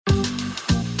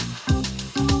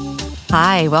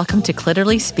Hi, welcome to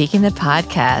Clitorally Speaking, the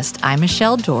podcast. I'm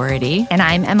Michelle Doherty. And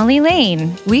I'm Emily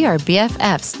Lane. We are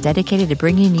BFFs dedicated to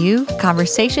bringing you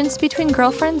conversations between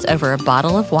girlfriends over a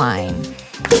bottle of wine.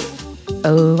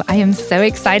 Oh, I am so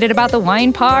excited about the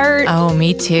wine part. Oh,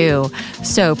 me too.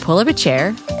 So pull up a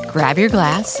chair, grab your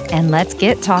glass, and let's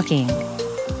get talking.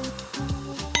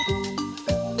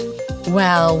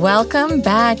 Well, welcome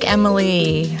back,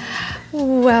 Emily.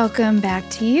 Welcome back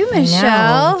to you,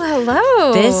 Michelle.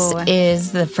 Hello. This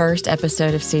is the first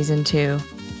episode of season 2.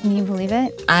 Can you believe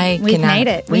it? We've made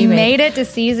it. We made it to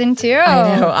season 2.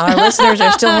 I know. Our listeners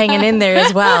are still hanging in there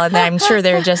as well, and I'm sure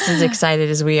they're just as excited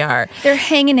as we are. They're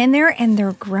hanging in there, and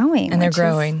they're growing. And they're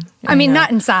growing. I mean, not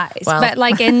in size, but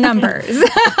like in numbers.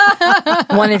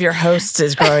 One of your hosts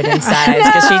is growing in size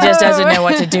because she just doesn't know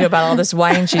what to do about all this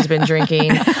wine she's been drinking.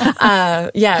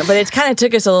 But it kind of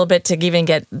took us a little bit to even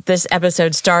get this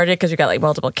episode started because we've got like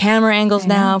multiple camera angles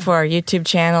now for our YouTube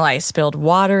channel. I spilled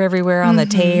water everywhere on the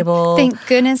table. Thank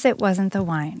goodness it wasn't the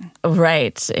wine.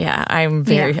 Right. Yeah. I'm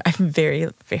very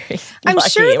lucky I'm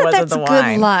sure it wasn't that's the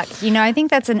wine. good luck. You know, I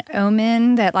think that's an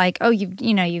omen that like,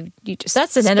 you just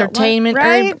that's an entertainment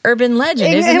right? urban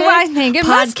legend, isn't it? I think it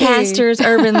must be. Podcasters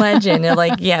urban legend.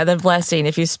 The blessing.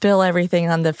 If you spill everything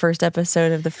on the first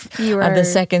episode of the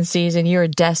second season, you are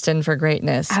destined for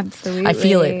greatness. Absolutely. I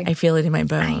feel it. I feel it in my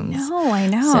bones. I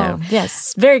know. So,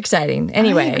 yes, very exciting.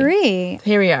 Anyway, I agree.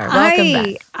 Here we are. Welcome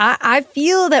back. I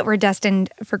feel that we're destined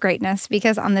for greatness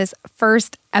because on this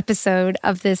first episode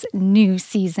of this new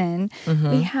season,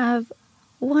 we have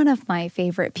one of my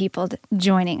favorite people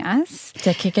joining us.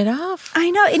 To kick it off.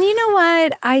 I know. And you know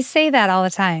what? I say that all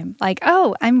the time. Like,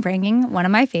 I'm bringing one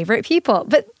of my favorite people.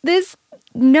 But this,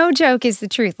 no joke, is the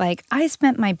truth. Like, I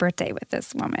spent my birthday with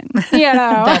this woman. You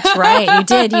know? That's right. You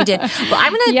did. Well,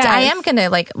 I am going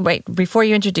to wait, before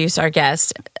you introduce our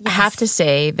guest, have to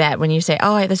say that when you say,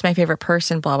 this is my favorite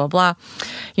person, blah, blah, blah.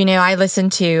 You know, I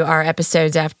listen to our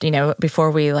episodes after,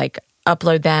 before we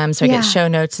upload them, so I get show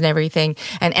notes and everything.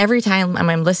 And every time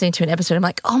I'm listening to an episode, I'm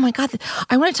like, oh my God,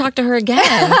 I want to talk to her again.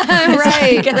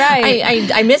 Right.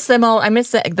 I miss them all. I miss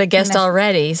the guest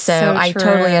already. So I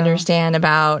totally understand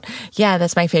about,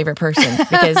 that's my favorite person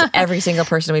because every single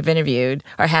person we've interviewed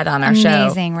or had on our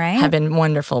show right? have been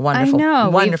wonderful,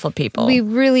 people.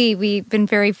 We've been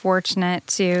very fortunate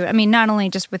to, not only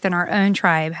just within our own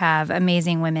tribe have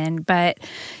amazing women, but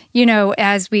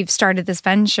as we've started this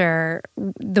venture,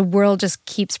 the world just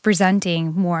keeps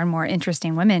presenting more and more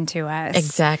interesting women to us.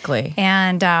 Exactly.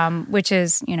 And which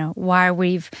is, why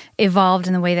we've evolved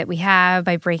in the way that we have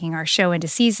by breaking our show into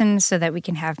seasons so that we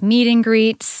can have meet and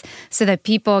greets so that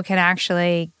people can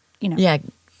actually,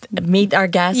 meet our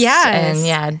guests yes.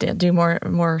 and do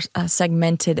more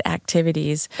segmented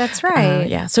activities. That's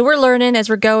right. So we're learning as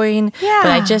we're going. But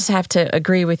I just have to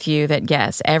agree with you that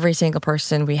yes, every single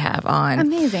person we have on.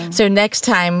 Amazing. So next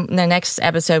time, the next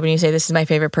episode, when you say this is my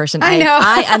favorite person, I know.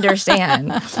 I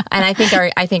understand, and I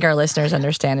think our listeners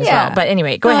understand as well. But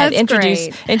anyway, go ahead, introduce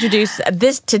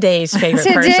today's favorite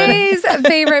person. Today's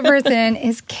favorite person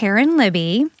is Karen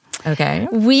Libby. Okay,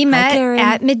 we met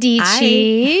at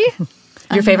Medici.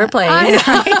 Your favorite place.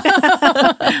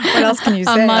 What else can you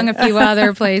say? Among a few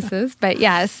other places, but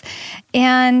yes.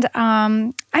 And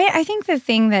I think the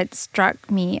thing that struck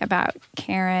me about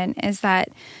Karen is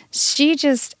that she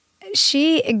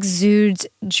exudes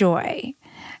joy.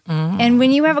 And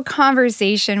when you have a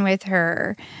conversation with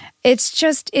her, it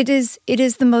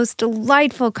is the most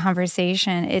delightful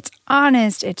conversation. It's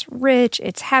honest, it's rich,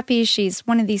 it's happy. She's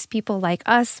one of these people like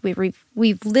us.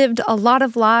 We've lived a lot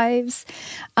of lives,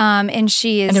 and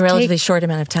she is in a relatively short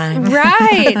amount of time,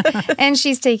 right? And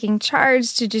she's taking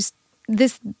charge to just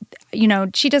this.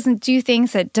 She doesn't do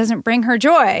things that doesn't bring her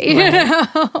joy. Right. You know?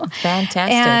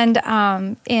 Fantastic.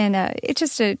 And it's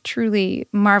just a truly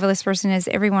marvelous person, as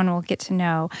everyone will get to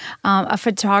know. A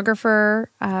photographer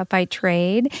by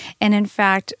trade, and in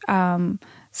fact,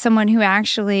 someone who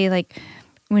actually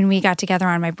when we got together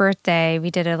on my birthday, we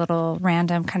did a little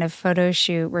random kind of photo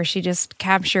shoot where she just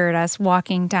captured us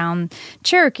walking down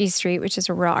Cherokee Street, which is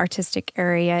a real artistic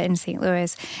area in St.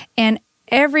 Louis, and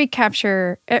every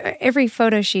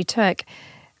photo she took,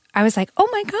 I was like, oh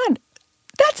my God,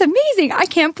 that's amazing. I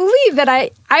can't believe that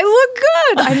I look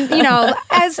good.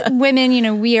 As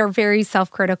women, we are very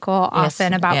self-critical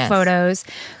often about photos.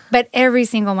 But every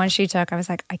single one she took, I was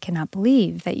like, I cannot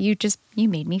believe that you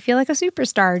made me feel like a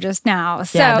superstar just now.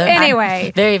 So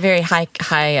anyway. Very, very high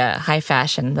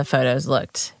fashion the photos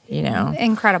looked,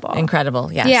 Incredible.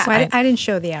 Incredible, yes. Yeah, I didn't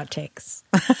show the outtakes.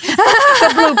 The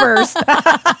bloopers.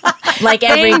 Like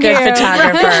every good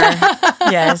photographer.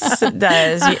 Yes, it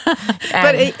does.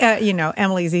 But,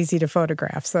 Emily's easy to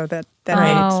photograph, so that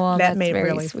That made it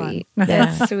really sweet. fun.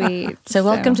 That's sweet. So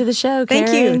welcome to the show,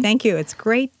 Karen. Thank you. It's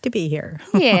great to be here.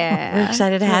 Yeah. We're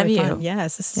excited to have Really you. fun.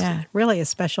 Yes, this is really a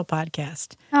special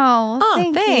podcast. Oh,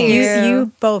 thank thanks. you.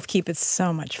 You both keep it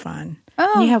so much fun.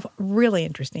 Oh. You have really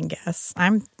interesting guests.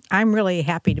 I'm really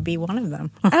happy to be one of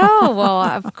them. Oh, well,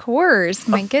 of course.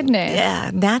 My goodness. Yeah,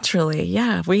 naturally.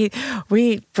 Yeah, we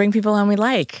bring people on we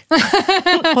like.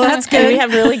 Well, that's good. And we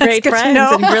have really great good to friends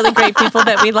know. and really great people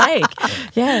that we like.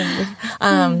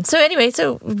 Yeah. So anyway,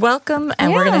 welcome,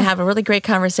 and we're going to have a really great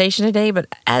conversation today. But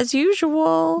as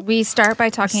usual, We start by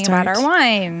talking about our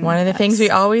wine. one of the things we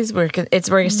always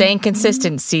we're staying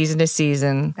consistent season to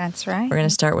season. That's right. We're going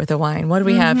to start with the wine. What do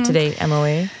we have today,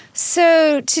 Emily?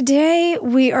 So today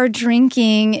we are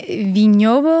drinking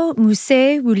Vignoble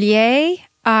Musset Boulier.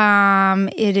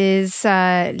 It is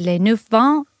Les Neuf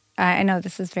Vents. I know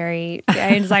this is very,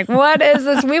 it's like, what is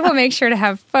this? We will make sure to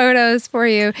have photos for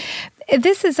you.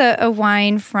 This is a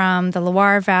wine from the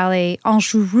Loire Valley,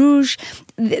 Anjou Rouge.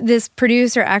 This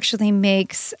producer actually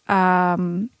makes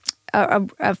a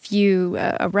few,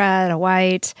 a red, a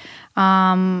white.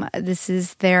 This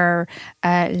is their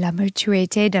La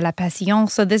Maturité de la Passion.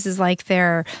 So this is like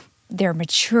their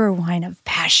mature wine of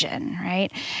passion,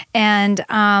 right? And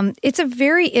it's a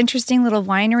very interesting little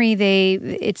winery.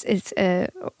 It's a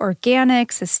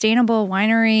organic, sustainable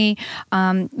winery.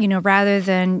 Rather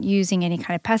than using any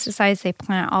kind of pesticides, they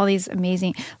plant all these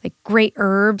amazing, like great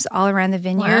herbs all around the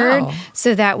vineyard. Wow.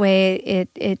 So that way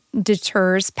it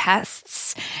deters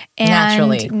pests. And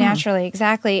naturally,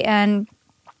 exactly. And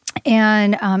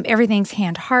everything's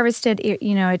hand harvested.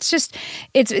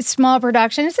 It's small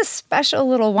production. It's a special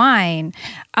little wine.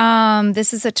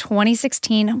 This is a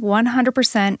 2016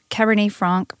 100% Cabernet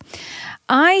Franc.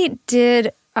 I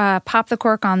did pop the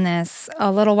cork on this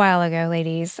a little while ago,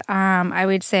 ladies. I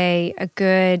would say a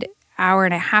good hour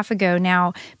and a half ago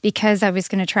now. Because I was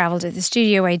going to travel to the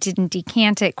studio, I didn't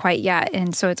decant it quite yet.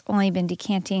 And so it's only been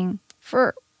decanting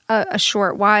for a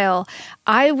short while.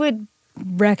 I would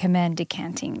recommend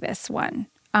decanting this one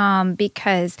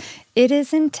because it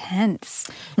is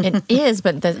intense. It is,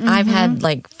 but I've had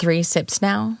like 3 sips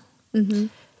now, and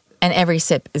every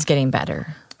sip is getting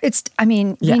better.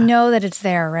 We know that it's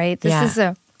there, right? This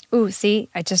Yeah. is see,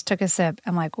 I just took a sip.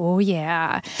 I'm like, oh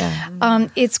yeah.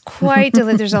 It's quite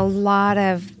delicious. There's a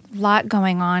lot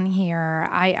going on here.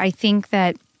 I think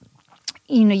that,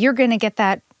 you're going to get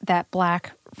that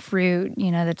black fruit,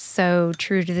 that's so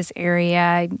true to this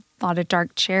area. A lot of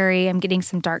dark cherry. I'm getting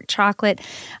some dark chocolate.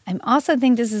 I also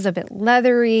think this is a bit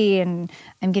leathery, and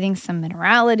I'm getting some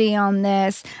minerality on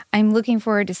this. I'm looking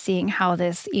forward to seeing how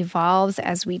this evolves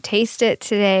as we taste it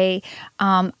today.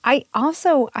 I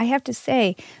have to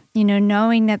say,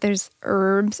 knowing that there's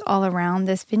herbs all around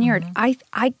this vineyard,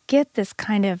 I get this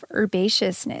kind of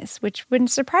herbaceousness, which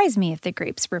wouldn't surprise me if the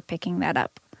grapes were picking that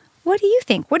up. What do you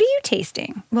think? What are you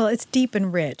tasting? Well, it's deep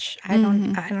and rich. I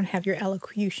don't have your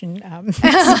elocution,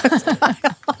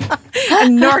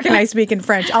 nor can I speak in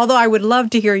French. Although I would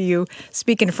love to hear you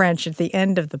speak in French at the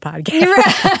end of the podcast.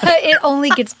 It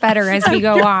only gets better as we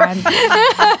go on.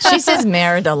 She says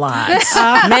merde a lot.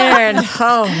 Merde.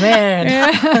 Oh, merde.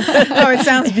 Oh, it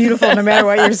sounds beautiful no matter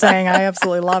what you're saying. I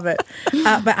absolutely love it.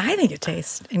 But I think it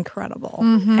tastes incredible.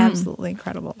 Absolutely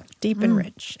incredible. Deep and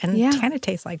rich. And it kind of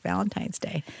tastes like Valentine's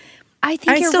Day. I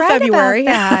think you're still right February.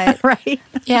 about that. Right?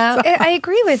 Yeah. I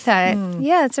agree with that.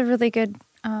 Yeah, it's a really good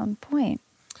point.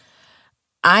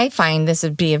 I find this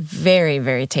would be a very,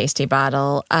 very tasty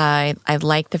bottle. I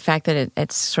like the fact that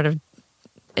it's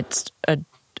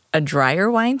a drier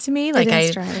wine to me. Like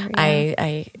is drier,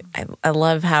 yeah. I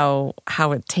love how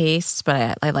it tastes,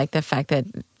 but I like the fact that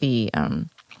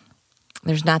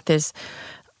there's not this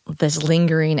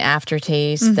lingering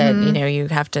aftertaste that you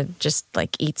have to just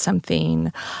like eat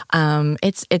something.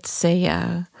 It's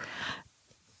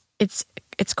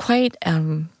quite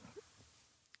an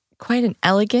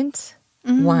elegant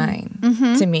wine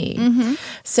to me.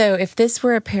 So if this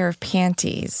were a pair of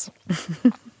panties,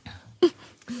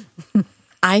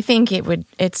 I think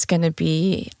it's going to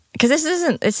be, because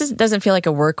this doesn't feel like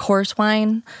a workhorse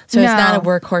wine. So It's not a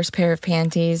workhorse pair of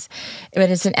panties,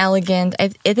 but it's an elegant.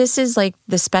 This is like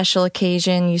the special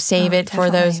occasion. You save it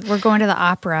for those. We're going to the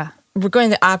opera. We're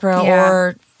going to the opera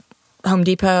or Home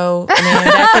Depot. I mean,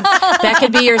 that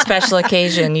could be your special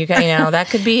occasion. That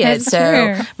could be it. That's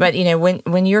true. But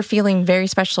when you're feeling very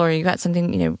special, or you got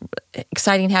something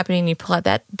exciting happening, you pull out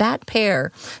that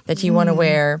pair that you want to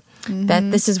wear. That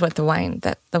this is what the wine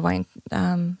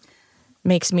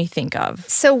makes me think of.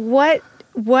 So what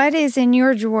is in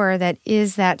your drawer that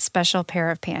is that special pair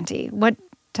of panty? What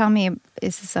Tell me,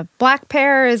 is this a black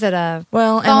pair? Is it a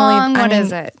Well, thong? Emily, What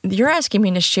is it? You're asking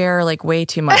me to share like way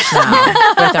too much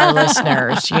now with our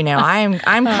listeners.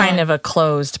 I'm kind of a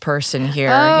closed person here.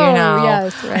 Oh,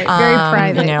 yes, right. Very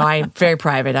private. I'm very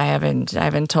private. I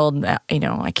haven't told.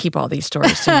 I keep all these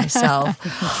stories to myself.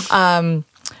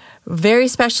 Very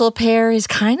special pair is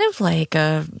kind of like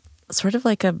a sort of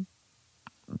like a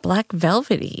black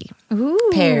velvety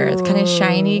pear. It's kind of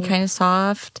shiny, kind of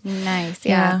soft. Nice.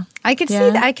 Yeah. I could see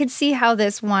that. I could see how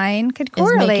this wine could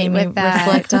correlate with that.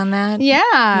 Reflect on that.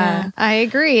 Yeah, I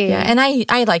agree. Yeah, and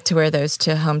I like to wear those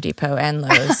to Home Depot and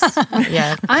Lowe's.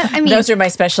 Yeah, I mean, those are my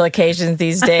special occasions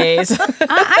these days.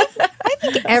 I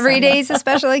think every day is a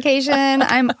special occasion.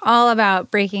 I'm all about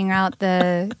breaking out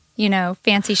the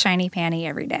fancy shiny panty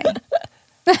every day.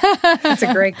 That's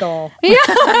a great goal. Yeah.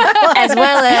 As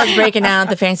well as breaking out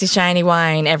the fancy shiny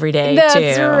wine every day That's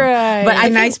too. right. But A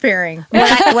nice pairing.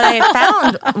 what I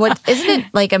found, isn't it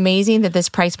like amazing that this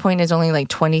price point is only like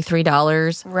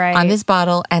 $23 Right. on this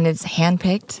bottle, and it's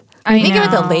handpicked. I Think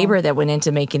about the know. labor that went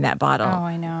into making that bottle. Oh,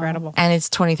 I know. Incredible. And it's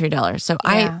 $23. So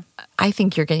Yeah. I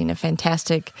think you're getting a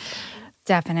fantastic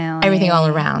Definitely. everything all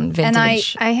around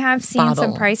vintage. And I have seen some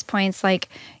bottle. price points like,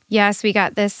 yes, we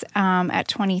got this at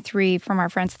 23 from our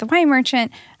friends at the wine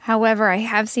merchant. However, I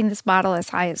have seen this bottle as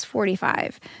high as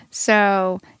 45.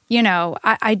 So,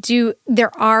 I do,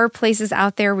 there are places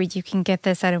out there where you can get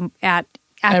this at that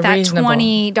reasonable.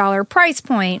 $20 price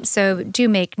point. So do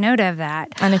make note of that.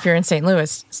 And if you're in St.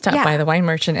 Louis, stop Yeah. by the wine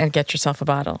merchant and get yourself a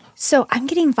bottle. So I'm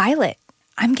getting violet.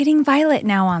 I'm getting violet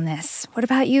now on this. What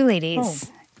about you, ladies?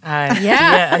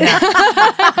 Yeah.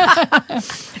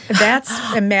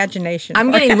 That's imagination.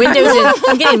 I'm getting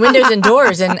windows and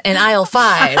doors in aisle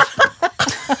 5.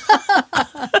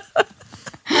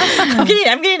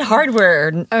 I'm getting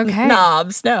hardware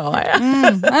knobs. No,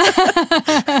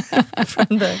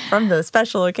 from the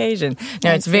special occasion.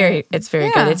 No, it's very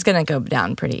good. It's going to go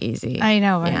down pretty easy. I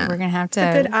know. Yeah. We're going to have to.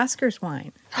 It's a good Oscars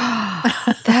wine.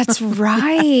 That's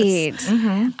right.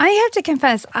 I have to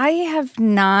confess, I have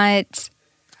not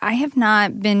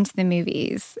been to the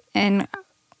movies in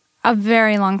a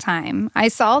very long time. I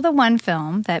saw the one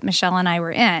film that Michelle and I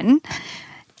were in.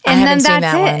 I And then haven't seen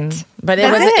that's that it. one, but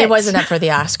it wasn't up for the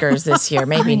Oscars this year.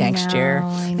 Maybe next year,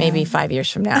 maybe 5 years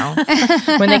from now,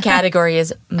 when the category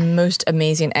is most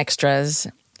amazing extras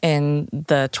in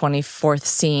the 24th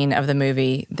scene of the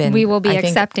movie. Then We will be I think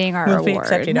accepting our we'll award. Be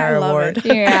accepting our I love award. it.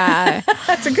 Yeah.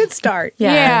 That's a good start.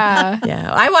 Yeah.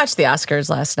 Yeah. I watched the Oscars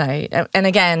last night. And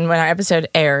again, when our episode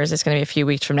airs, it's going to be a few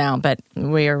weeks from now, but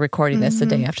we are recording this the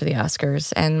day after the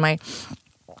Oscars. And my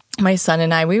son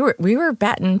and I, we were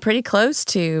batting pretty close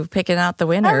to picking out the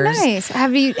winners. Oh, nice.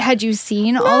 Had you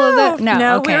seen all of it?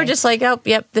 No, okay. we were just like, oh,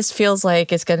 yep, this feels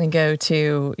like it's going to go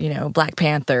to, Black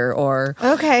Panther or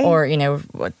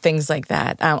things like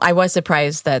that. I was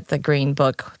surprised that the Green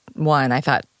Book won. I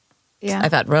thought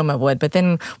Roma would, but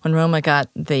then when Roma got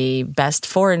the best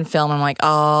foreign film, I'm like,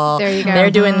 oh, There you go.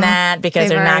 they're doing that because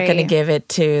They've they're not going to already- give it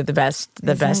to the best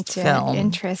Isn't it film.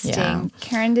 Interesting. Yeah.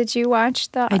 Karen, did you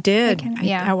watch the? I did.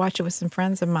 Yeah. I watched it with some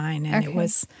friends of mine, and Okay. it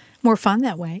was more fun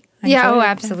that way. I Yeah, enjoyed oh, it.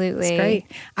 absolutely. It's great.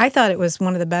 I thought it was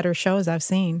one of the better shows I've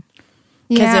seen.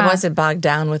 Because it wasn't bogged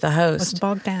down with a It was host.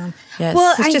 bogged down. Yes.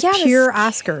 Well, It's just this- pure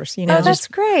Oscars, Oh, that's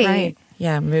just great. right.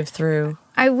 yeah, move through.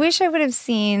 I wish I would have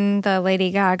seen the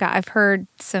Lady Gaga. I've heard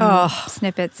some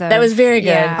snippets of That was very good.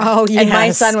 Yeah. Oh, And my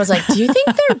yes. son was like, do you think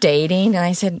they're dating? And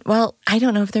I said, well, I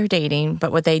don't know if they're dating,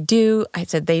 but what they do, I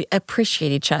said, they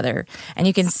appreciate each other. And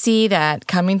you can see that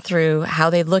coming through how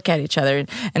they look at each other.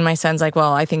 And my son's like,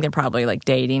 well, I think they're probably like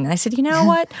dating. And I said, you know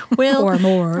what, Will? Or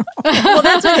more. Well,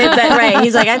 that's what right.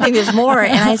 He's like, I think there's more.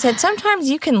 And I said, sometimes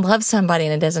you can love somebody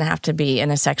and it doesn't have to be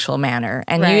in a sexual manner.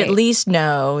 And you Right. at least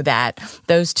know that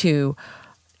those two,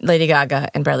 Lady Gaga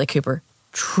and Bradley Cooper,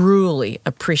 truly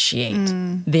appreciate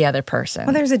the other person.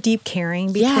 Well, there's a deep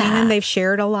caring between Yeah. them. They've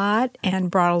shared a lot and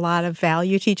brought a lot of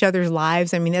value to each other's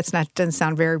lives. I mean, doesn't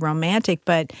sound very romantic,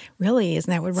 but really, isn't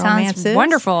that what romance Sounds is?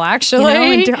 wonderful,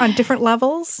 actually. On different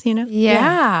levels,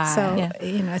 Yeah. So,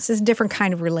 it's just a different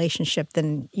kind of relationship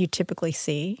than you typically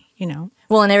see,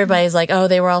 Well, and everybody's like, oh,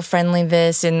 they were all friendly,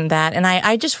 this and that. And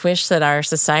I just wish that our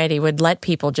society would let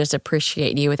people just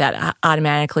appreciate you without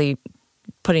automatically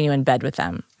putting you in bed with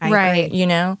them. I Right. agree.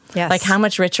 Yes. Like how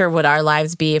much richer would our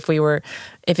lives be if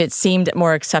it seemed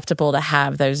more acceptable to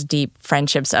have those deep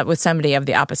friendships with somebody of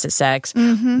the opposite sex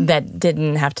that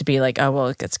didn't have to be like, oh, well,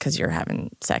 it's because you're having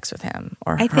sex with him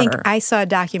or her. I think I saw a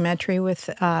documentary with,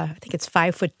 I think it's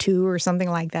 5'2" or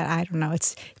something like that. I don't know.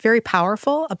 It's very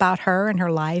powerful about her and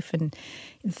her life. And,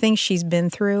 the things she's been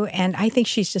through. And I think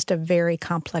she's just a very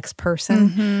complex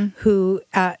person who,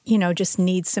 just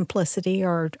needs simplicity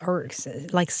or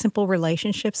like simple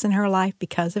relationships in her life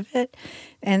because of it.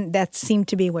 And that seemed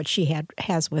to be what she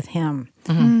has with him.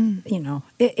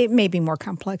 It may be more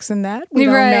complex than that. We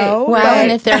don't know. Well,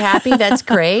 and if they're happy, that's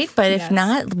great. But if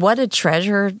not, what a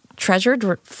treasured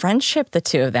friendship the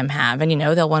two of them have. And,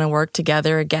 they'll want to work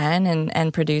together again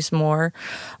and produce more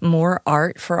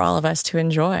art for all of us to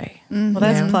enjoy. Well,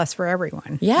 that's a plus for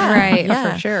everyone. Yeah. Right.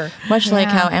 Yeah. For sure. Much like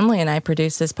how Emily and I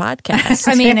produce this podcast.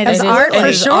 I mean, it is art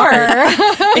for sure.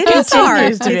 It is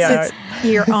art. To be art. It's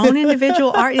your own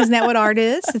individual art. Isn't that what art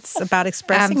is? It's about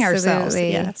expressing ourselves.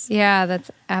 Yes. Yeah,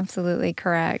 that's absolutely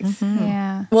correct.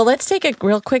 Yeah. Well, let's take a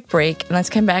real quick break and let's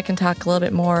come back and talk a little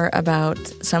bit more about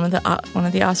some of one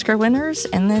of the Oscar winners,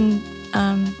 and then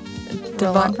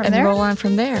roll on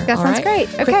from there. That sounds great.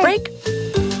 Quick Okay. break.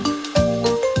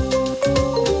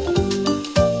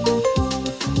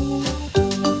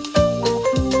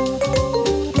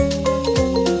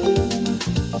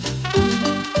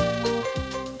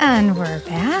 And we're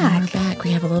back.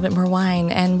 We have a little bit more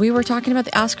wine, and we were talking about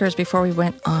the Oscars before we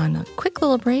went on a quick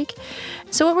little break.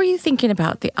 So what were you thinking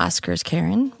about the Oscars,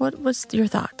 Karen? What was your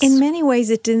thoughts? In many ways,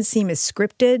 it didn't seem as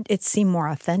scripted. It seemed more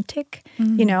authentic.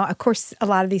 Of course, a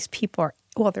lot of these people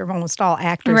they're almost all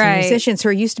actors and musicians who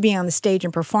are used to being on the stage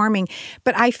and performing.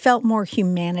 But I felt more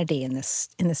humanity in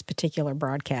this particular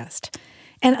broadcast.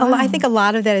 And I think a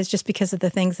lot of that is just because of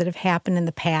the things that have happened in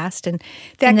the past, and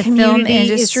that in the film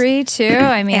industry too.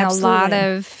 I mean,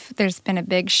 there's been a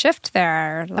big shift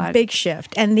there. A big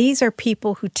shift, and these are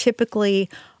people who typically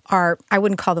are. I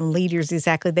wouldn't call them leaders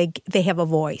exactly. They have a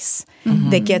voice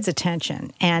that gets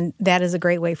attention, and that is a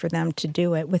great way for them to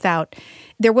do it.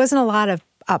 There wasn't a lot of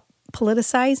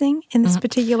politicizing in this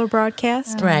particular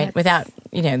broadcast, right? Without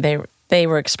They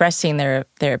were expressing their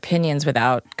opinions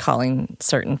without calling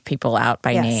certain people out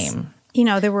by name.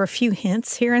 There were a few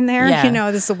hints here and there.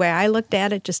 Yeah. This is the way I looked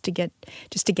at it, just to get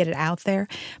it out there.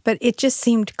 But it just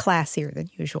seemed classier than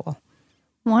usual.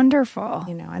 Wonderful.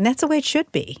 And that's the way it should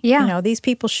be. Yeah. These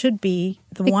people should be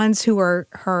the ones who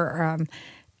are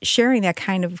sharing that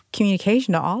kind of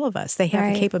communication to all of us. They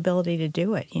have the capability to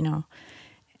do it.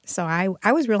 So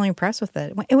I was really impressed with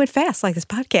it. It went fast, like this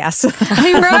podcast.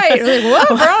 Right.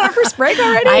 Whoa, we're on our first break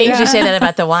already? I usually say that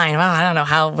about the wine. Well, I don't know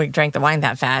how we drank the wine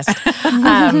that fast.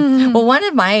 Well, one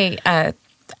of my,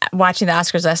 watching the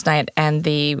Oscars last night, and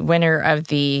the winner of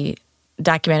the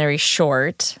documentary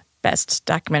short, best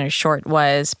documentary short,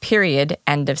 was Period,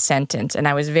 End of Sentence. And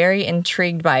I was very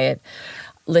intrigued by it,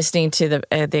 listening to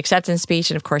the acceptance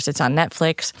speech. And of course, it's on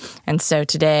Netflix. And so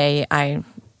today I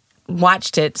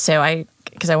watched it.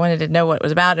 Because I wanted to know what it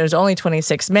was about. It was only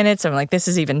 26 minutes. I'm like, this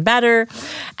is even better.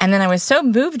 And then I was so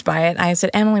moved by it. I said,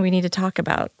 Emily, we need to talk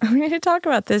about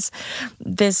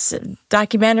this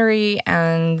documentary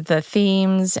and the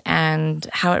themes and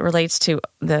how it relates to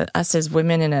us as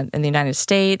women in the United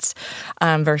States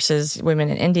versus women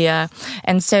in India.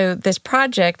 And so this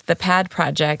project, the PAD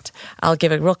project, I'll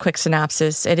give a real quick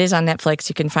synopsis. It is on Netflix.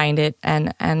 You can find it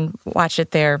and watch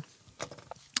it there.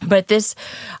 But this,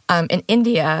 in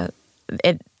India,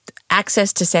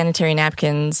 access to sanitary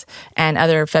napkins and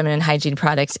other feminine hygiene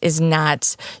products is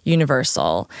not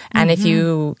universal. And if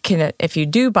you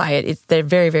do buy it, they're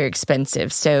very, very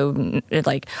expensive. So,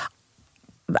 like,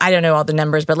 I don't know all the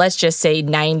numbers, but let's just say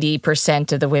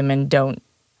 90% of the women don't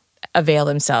avail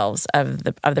themselves of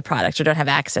the product or don't have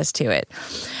access to it.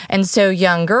 And so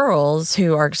young girls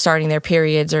who are starting their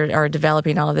periods or are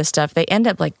developing all of this stuff, they end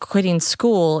up like quitting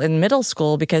school in middle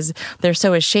school because they're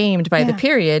so ashamed by the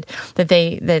period that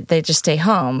they just stay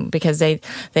home because they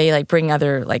like bring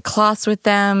other like cloths with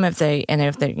them if they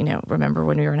remember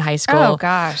when we were in high school. Oh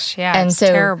gosh, yeah, and it's so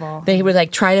terrible. They would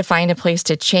like try to find a place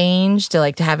to change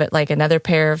to have it like another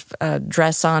pair of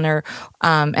dress on her,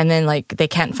 and then like they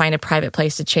can't find a private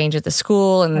place to change at the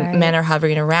school, and men are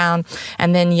hovering around.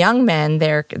 And then young men,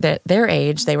 their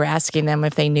age, they were asking them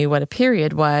if they knew what a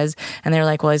period was, and they're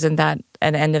like, well, isn't that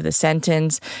an end of the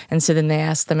sentence? And so then they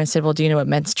asked them, I said, well, do you know what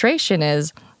menstruation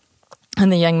is? And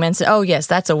the young men said, "Oh, yes,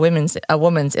 that's a woman's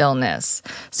illness."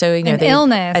 So an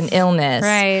illness,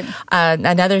 right?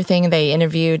 Another thing, they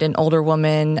interviewed an older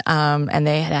woman, and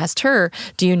they had asked her,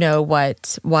 "Do you know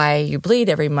why you bleed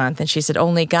every month?" And she said,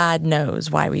 "Only God knows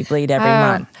why we bleed every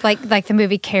month." Like the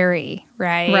movie Carrie,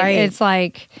 right? Right. It's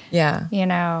like, yeah,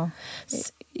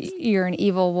 you're an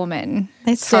evil woman.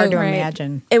 It's hard to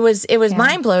imagine. It was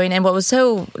mind blowing, and what was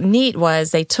so neat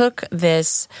was they took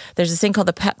this. There's this thing called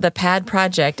the PAD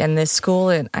Project, and this school,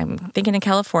 I'm thinking in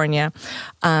California,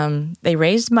 they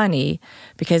raised money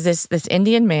because this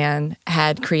Indian man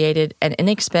had created an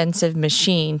inexpensive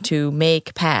machine to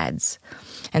make pads.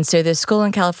 And so this school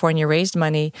in California raised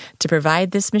money to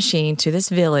provide this machine to this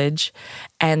village,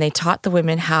 and they taught the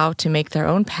women how to make their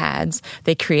own pads.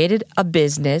 They created a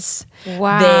business.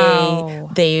 Wow.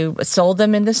 They sold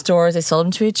them in the stores. They sold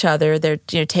them to each other. They're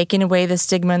taking away the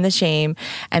stigma and the shame.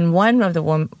 And one of the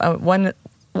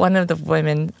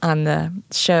women on the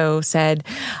show said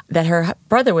that her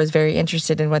brother was very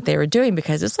interested in what they were doing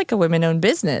because it's like a women-owned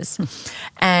business.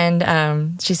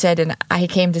 And she said, and I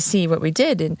came to see what we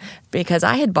did and because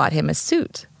I had bought him a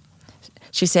suit.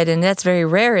 She said, and that's very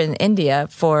rare in India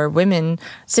for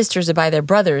sisters to buy their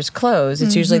brothers clothes.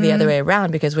 It's usually the other way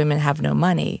around because women have no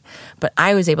money. But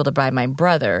I was able to buy my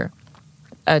brother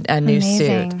a new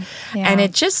suit. Yeah. And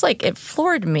it just it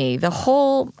floored me,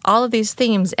 all of these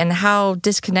themes and how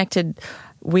disconnected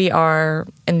we are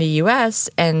in the U.S.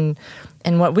 and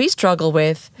what we struggle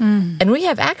with. And we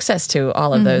have access to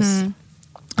all of those.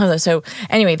 So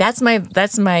anyway, that's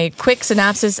my quick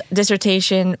synopsis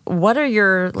dissertation. What are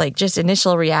your just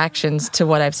initial reactions to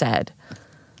what I've said?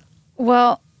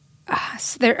 Well,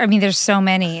 there's so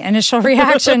many initial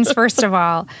reactions, first of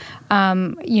all.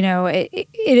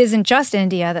 It isn't just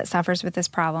India that suffers with this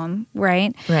problem,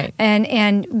 right? Right.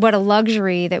 And what a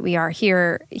luxury that we are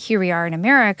here. Here we are in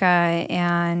America,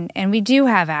 and we do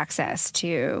have access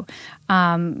to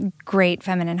great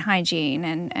feminine hygiene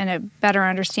and a better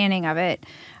understanding of it.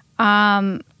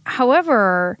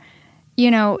 However,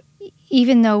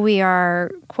 even though we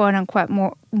are, quote unquote,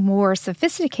 more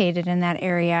sophisticated in that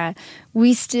area,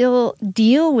 we still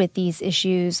deal with these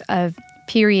issues of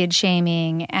period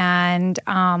shaming and,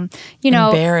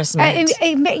 embarrassment.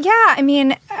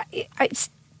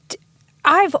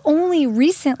 I've only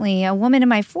recently, a woman in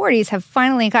my 40s, have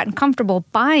finally gotten comfortable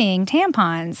buying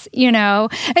tampons, put it right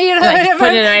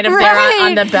up there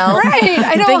on the belt. Right.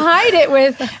 I don't hide it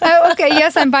with,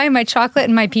 yes, I'm buying my chocolate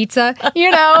and my pizza,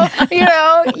 yes, here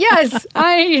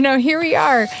we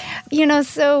are.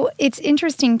 So it's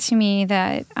interesting to me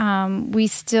that we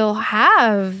still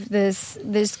have this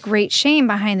great shame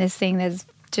behind this thing that's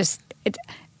just...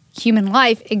 human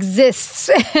life exists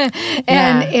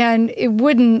and it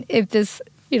wouldn't if this,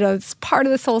 it's part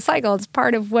of this whole cycle. It's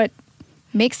part of what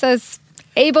makes us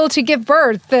able to give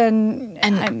birth. And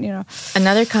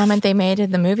another comment they made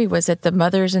in the movie was that the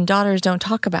mothers and daughters don't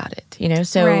talk about it,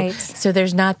 so right. So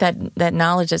there's not that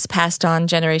knowledge that's passed on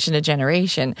generation to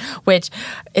generation, which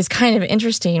is kind of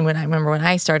interesting. When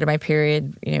I started my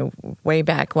period, way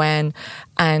back when,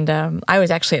 and I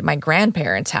was actually at my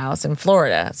grandparents' house in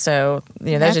Florida, so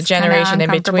there's a generation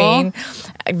in between,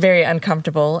 very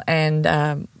uncomfortable, and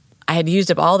I had used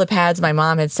up all the pads my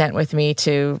mom had sent with me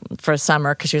for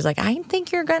summer because she was like, I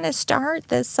think you're going to start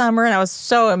this summer. And I was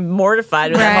so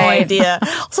mortified with that whole idea.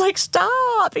 I was like,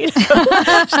 stop,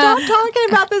 stop talking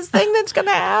about this thing that's going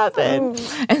to happen.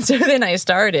 Oh. And so then I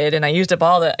started and I used up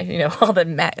all the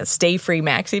Stay Free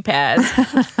maxi pads,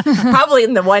 probably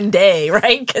in the one day,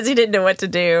 right? Because he didn't know what to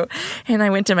do. And I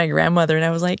went to my grandmother and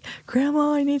I was like,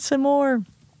 Grandma, I need some more.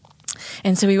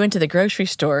 And so we went to the grocery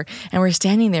store and we're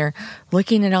standing there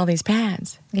looking at all these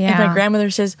pads. Yeah. And my grandmother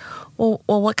says, well,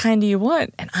 what kind do you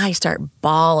want? And I start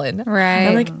bawling. Right. And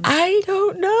I'm like, I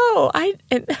don't know. I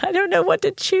don't know what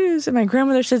to choose. And my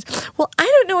grandmother says, well, I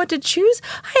don't know what to choose.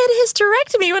 I had a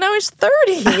hysterectomy when I was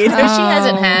 30. She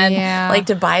hasn't had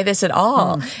to buy this at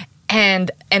all. And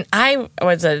I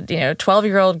was a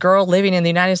 12-year-old girl living in the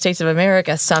United States of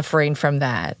America suffering from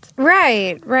that.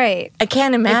 Right. I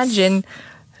can't imagine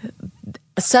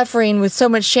suffering with so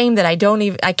much shame that I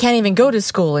can't even go to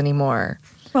school anymore.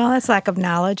 Well, that's lack of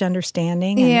knowledge,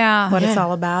 understanding, and what it's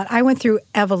all about. I went through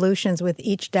evolutions with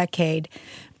each decade,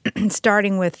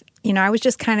 starting with, I was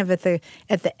just kind of at the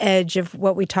edge of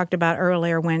what we talked about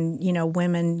earlier when,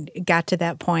 women got to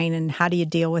that point and how do you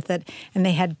deal with it? And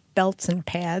they had belts and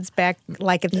pads back,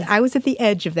 I was at the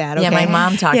edge of that. Okay? Yeah, my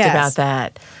mom talked about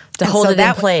that. To hold it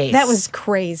in place. That was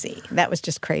crazy. That was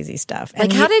just crazy stuff.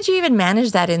 And how did you even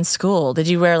manage that in school? Did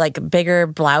you wear bigger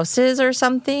blouses or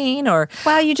something? Or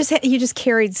well, you just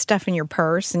carried stuff in your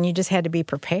purse, and you just had to be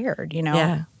prepared,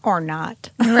 or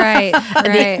not.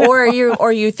 Right.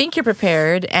 Or you think you're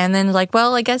prepared, and then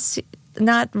well, I guess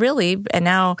not really. And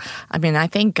now, I mean, I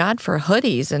thank God for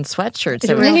hoodies and sweatshirts.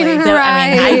 Really?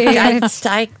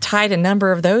 I tied a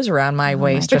number of those around my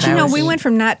waist. But we went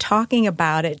from not talking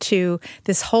about it to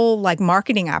this whole like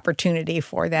marketing opportunity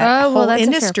for that whole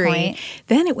industry.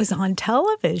 Then it was on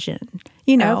television.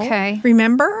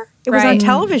 Remember? It was on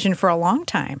television for a long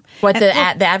time. What, the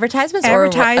advertisements?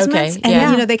 Advertisements.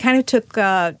 And, they kind of took,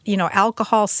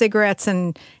 alcohol, cigarettes,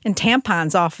 and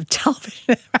tampons off of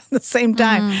television at the same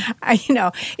time.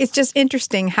 It's just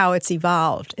interesting how it's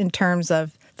evolved in terms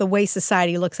of the way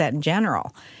society looks at in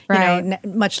general.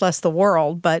 Much less the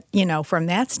world. But, from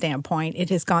that standpoint, it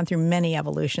has gone through many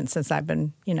evolutions since I've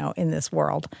been, in this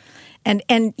world. And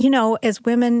as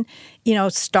women,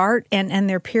 start and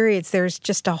their periods, there's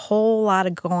just a whole lot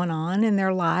of going on in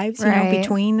their lives,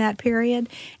 between that period.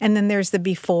 And then there's the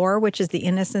before, which is the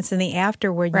innocence, and the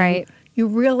after, where you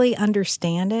really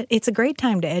understand it. It's a great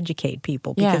time to educate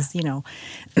people because, a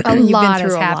lot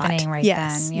is happening right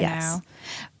then, you know.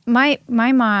 My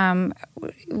mom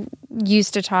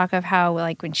used to talk of how,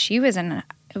 like, when she was in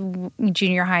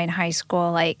junior high and high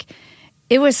school, like,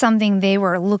 it was something they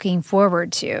were looking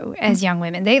forward to as young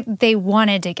women. They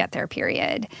wanted to get their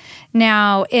period.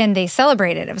 Now, and they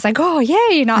celebrated. It was like, oh,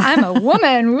 yay, I'm a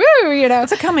woman. Woo,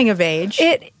 It's a coming of age.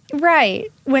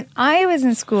 Right. When I was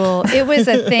in school, it was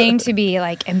a thing to be,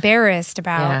 like, embarrassed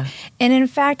about. Yeah. And in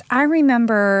fact, I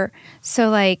remember,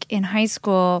 in high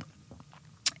school,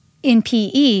 in PE,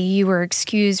 you were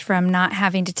excused from not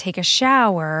having to take a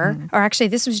shower, or actually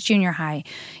this was junior high.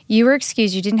 You were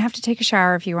excused. You didn't have to take a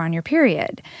shower if you were on your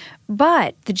period.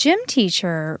 But the gym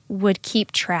teacher would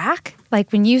keep track.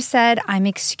 Like when you said, I'm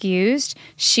excused,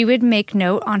 she would make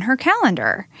note on her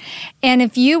calendar. And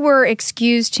if you were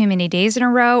excused too many days in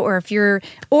a row, I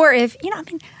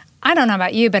don't know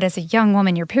about you, but as a young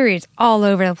woman, your period's all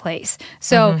over the place.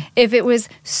 So if it was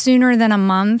sooner than a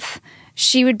month,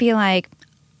 she would be like,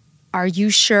 are you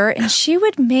sure? And she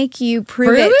would make you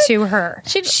prove it to her.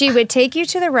 She would take you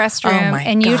to the restroom,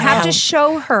 and you'd have to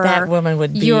show her. That woman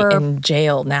would be in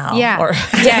jail now. Yeah, or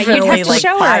you'd have to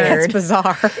show her. That's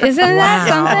bizarre. Isn't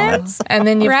that something? And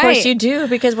then, of course, you do,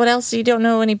 because what else? You don't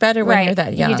know any better when you're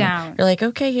that young. You don't. You're like,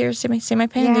 okay, here, see my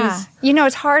panties. Yeah.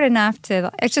 It's hard enough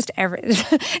to. It's just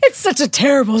it's such a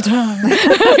terrible time.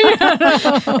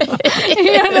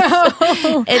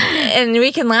 And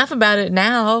we can laugh about it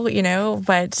now,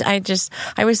 but I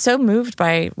was so moved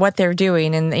by what they're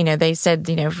doing. And, they said,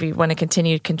 if we want to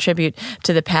continue to contribute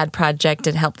to the PAD project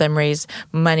and help them raise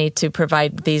money to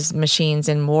provide these machines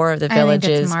in more of the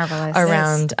villages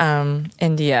around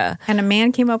India. And a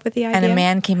man came up with the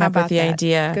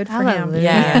idea. Good for him.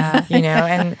 Yeah.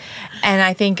 And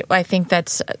I think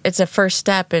it's a first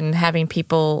step in having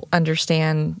people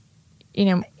understand,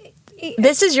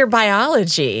 this is your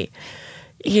biology.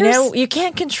 You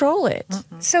can't control it.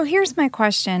 So here's my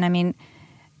question. I mean,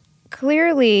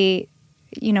 clearly,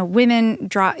 women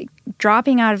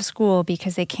dropping out of school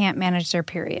because they can't manage their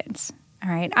periods. All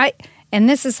right. And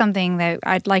this is something that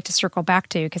I'd like to circle back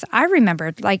to, because I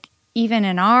remembered, like, even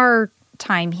in our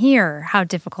time here, how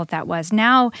difficult that was.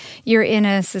 Now you're in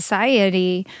a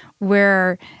society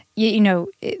where, you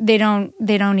don't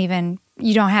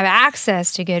have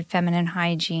access to good feminine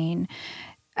hygiene.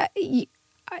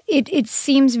 It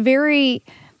seems very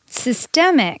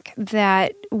systemic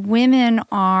that women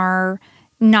are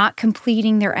not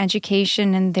completing their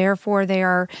education, and therefore they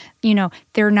are,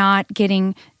 they're not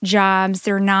getting jobs.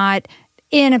 They're not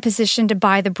in a position to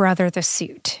buy the brother the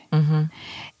suit.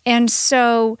 And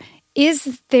so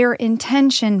is there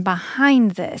intention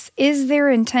behind this? Is there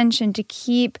intention to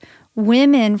keep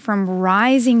women from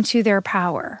rising to their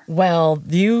power? Well,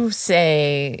 you asked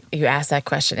that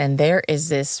question, and there is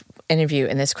this interview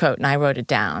in this quote, and I wrote it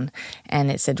down,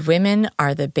 and it said, women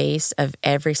are the base of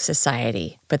every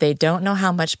society, but they don't know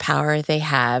how much power they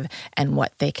have and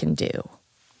what they can do.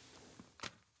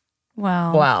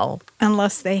 Well,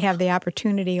 unless they have the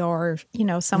opportunity, or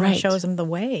someone shows them the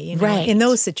way, in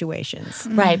those situations.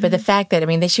 Right, but the fact that,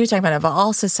 she was talking about of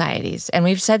all societies, and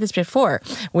we've said this before,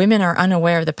 women are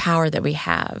unaware of the power that we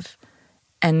have.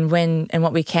 And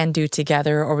what we can do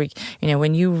together, or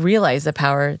when you realize the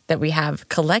power that we have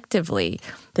collectively,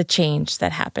 the change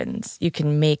that happens, you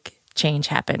can make change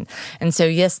happen. And so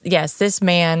yes, this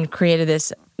man created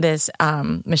this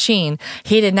machine.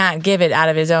 He did not give it out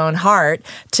of his own heart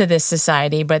to this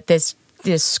society, but this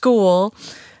school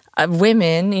of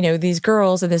women, these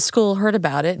girls at this school heard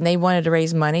about it, and they wanted to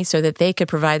raise money so that they could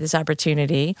provide this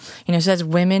opportunity. So that's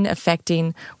women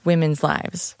affecting women's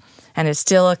lives. And it's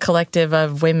still a collective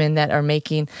of women that are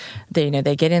making, they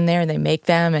get in there and they make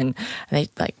them, and they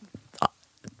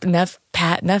enough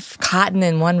cotton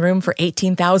in one room for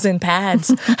 18,000 pads,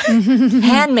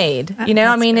 handmade. You know,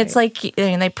 I mean, great. It's like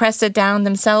they press it down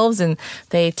themselves, and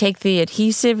they take the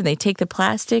adhesive and they take the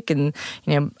plastic and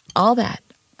all that.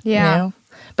 Yeah, you know?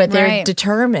 But they're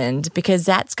determined because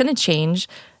that's going to change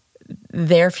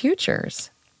their futures.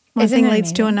 One thing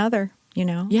leads to another.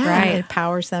 Yeah. Right. It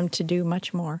empowers them to do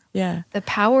much more. Yeah. The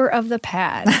power of the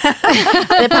pad.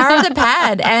 The power of the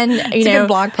pad. And, it's a good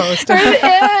blog post. It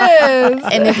is.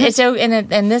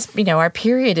 And this, our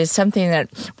period is something that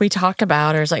we talk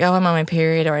about, or it's like, oh, I'm on my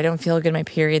period, or I don't feel good, my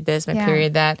period this, my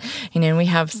period that, and we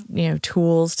have,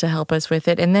 tools to help us with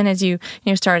it. And then as you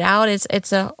start out,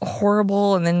 it's a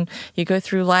horrible, and then you go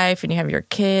through life and you have your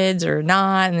kids or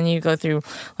not, and then you go through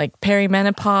like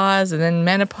perimenopause and then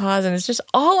menopause, and it's just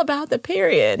all about the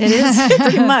period. It is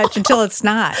pretty much until it's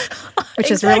not, which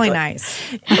is really nice.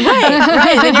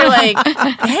 Right. And you're like,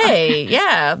 hey,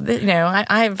 yeah,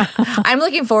 I'm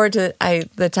looking forward to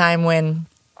the time when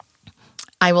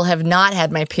I will have not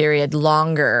had my period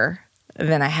longer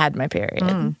than I had my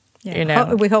period.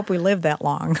 Yeah. We hope we live that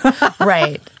long.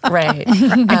 Right.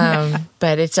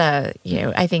 But it's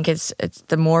I think it's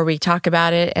the more we talk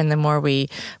about it and the more we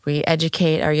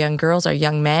educate our young girls, our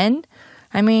young men.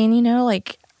 I mean,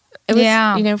 it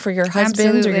was, for your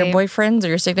husbands or your boyfriends or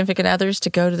your significant others to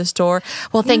go to the store.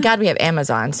 Well, thank God we have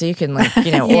Amazon, so you can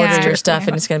order your stuff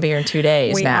and it's going to be here in 2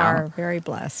 days we now. We are very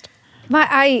blessed.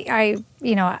 I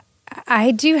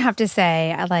do have to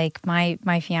say, like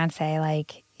my fiance,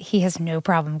 he has no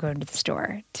problem going to the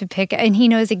store to pick, and he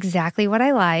knows exactly what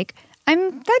I like.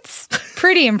 That's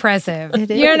pretty impressive.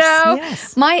 It is.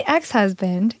 Yes. My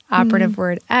ex-husband, operative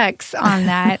word ex on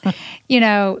that,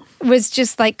 was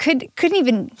just like couldn't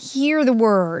even hear the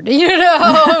word. It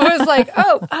was like,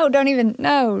 oh, don't even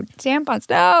tampons,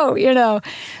 no.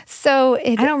 So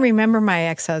I don't remember my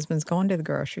ex-husbands going to the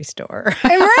grocery store.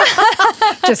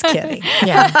 Just kidding.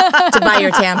 Yeah, to buy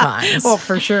your tampons. Well,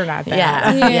 for sure not that.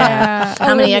 Yeah.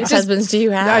 How many ex-husbands do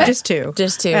you have? No, just two.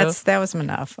 Just two. That was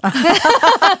enough.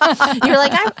 You're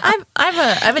like,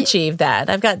 I've achieved that.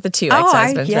 I've got the two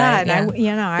ex-husbands, right?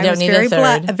 Yeah. I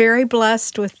was very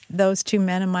blessed with those two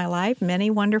men in my life. Many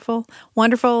wonderful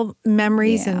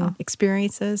memories and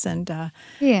experiences, and now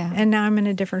I'm in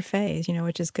a different phase,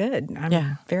 which is good.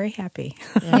 I'm very happy.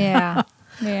 Yeah.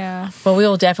 Yeah. Well, we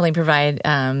will definitely provide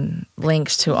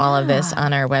links to all of this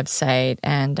on our website,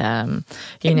 and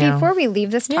before we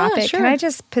leave this topic, can I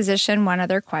just position one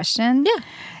other question?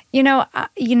 Yeah.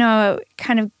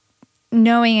 Kind of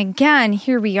knowing again,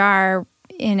 here we are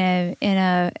in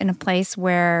a place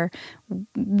where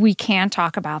we can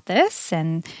talk about this,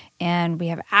 and we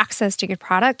have access to good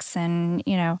products, and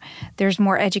there's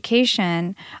more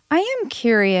education. I am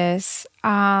curious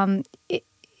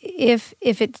if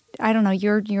it's, I don't know,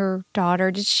 your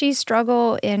daughter, did she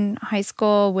struggle in high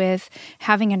school with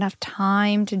having enough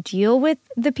time to deal with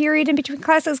the period in between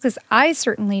classes? Because I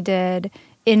certainly did.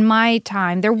 In my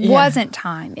time, there wasn't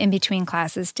time in between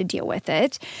classes to deal with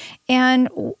it. And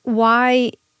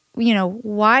why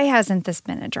hasn't this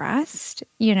been addressed?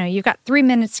 You've got 3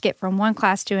 minutes to get from one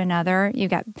class to another.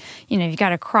 You've got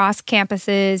to cross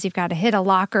campuses. You've got to hit a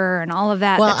locker and all of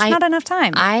that. Well, that's not enough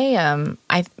time. I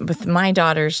with my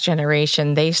daughter's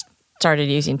generation, they started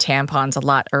using tampons a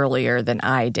lot earlier than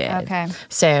I did. Okay.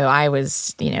 So I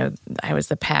was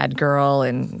the pad girl,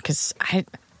 and because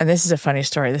and this is a funny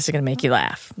story. This is going to make you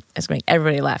laugh. It's going to make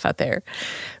everybody laugh out there.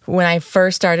 When I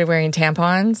first started wearing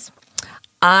tampons,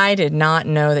 I did not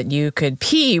know that you could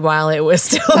pee while it was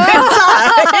still inside.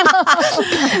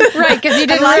 Right, because you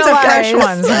didn't realize. Lots of fresh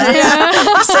ones. Right?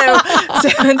 Yeah. So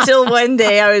until one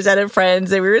day I was at a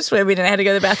friend's and we were swimming and I had to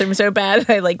go to the bathroom so bad,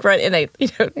 and I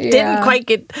didn't quite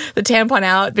get the tampon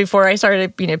out before I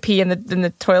started pee in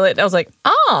the toilet. I was like,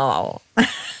 oh.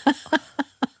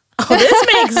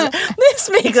 This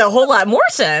makes a whole lot more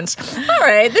sense. All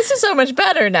right, this is so much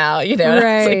better now. I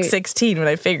was like 16 when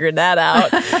I figured that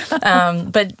out.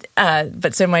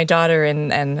 But so my daughter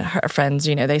and her friends,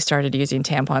 they started using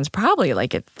tampons probably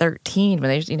like at 13 when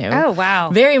they, oh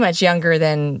wow, very much younger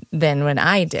than when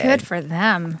I did. Good for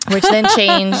them. Which then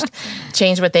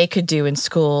changed what they could do in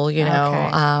school.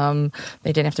 Okay.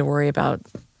 They didn't have to worry about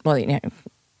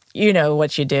you know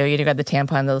what you do. You got the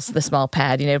tampon, the small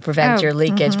pad, prevent your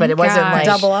leakage, but it wasn't like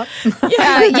double up.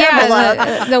 Double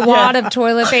up. The wad of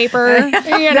toilet paper. But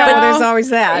there's always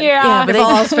that. Yeah, but if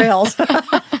all else fails.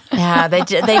 Yeah, they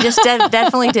just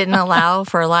definitely didn't allow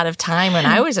for a lot of time when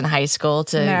I was in high school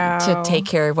to take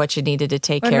care of what you needed to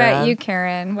take care of. What about you,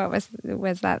 Karen? What was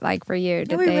that like for you?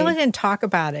 We really didn't talk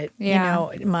about it,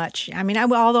 much. I mean,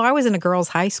 although I was in a girls'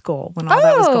 high school when all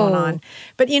that was going on.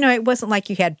 But, it wasn't like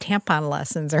you had tampon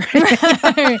lessons or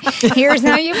here's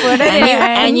how you put it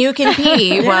and you can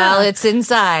pee while it's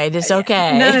inside. It's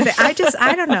okay. None of that.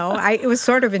 I don't know. It was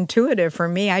sort of intuitive for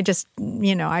me. I just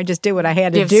did what I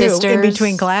had to do sisters? in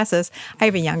between classes. I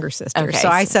have a younger sister, Okay, so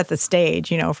I set the stage,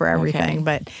 for everything. Okay.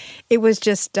 But it was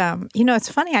just, it's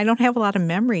funny. I don't have a lot of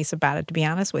memories about it, to be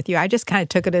honest with you. I just kind of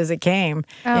took it as it came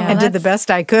and did the best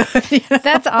I could.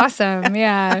 That's awesome.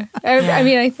 Yeah. I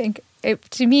mean, I think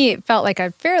to me, it felt like a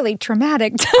fairly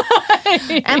traumatic time.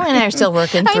 Emily and I are still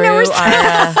working through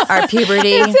our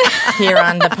puberty here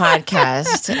on the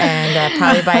podcast. And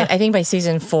probably by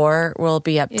season 4, we'll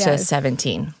be up to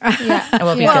 17. Yeah. And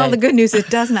we'll be Well, good. the good news, it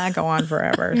does not go on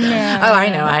forever. So. Yeah. Oh, I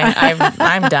know.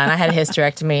 I'm done. I had a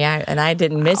hysterectomy, and I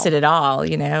didn't miss it at all,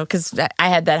 because I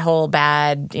had that whole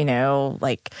bad,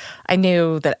 I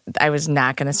knew that I was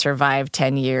not going to survive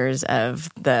 10 years of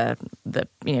the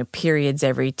periods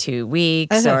every 2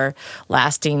 weeks or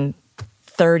lasting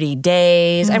 30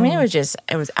 days. I mean,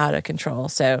 it was out of control.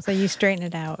 So you straighten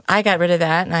it out. I got rid of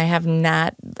that, and I have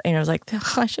not, I was like,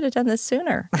 I should have done this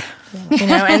sooner. And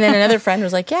then another friend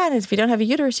was like, yeah, and if you don't have a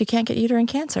uterus, you can't get uterine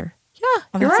cancer. Yeah,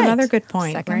 Well, you're that's right. another good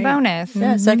point. Second right? bonus.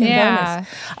 Yeah, second Yeah.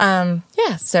 bonus.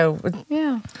 Yeah.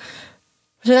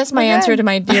 So that's my answer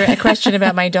to your question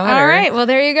about my daughter. All right. Well,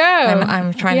 there you go.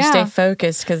 I'm trying to stay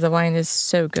focused because the wine is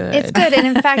so good. It's good. And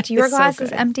in fact, your It's so glass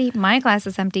is good. empty. My glass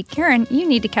is empty. Karen, you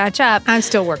need to catch up. I'm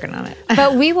still working on it.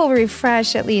 But we will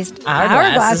refresh at least Our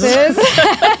our glasses.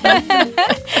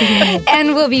 glasses.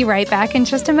 And we'll be right back in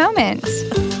just a moment.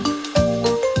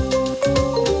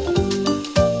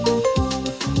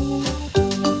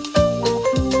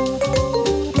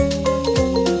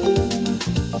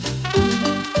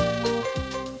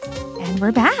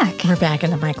 We're back. We're back,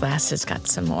 and my glasses got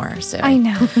some more. So I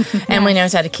know. Emily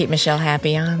knows how to keep Michelle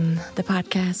happy on the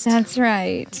podcast. That's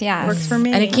right. Yes. Works for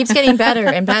me. And it keeps getting better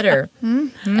and better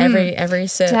every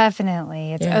sip.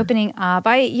 Definitely. It's opening up.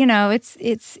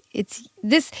 It's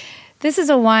this is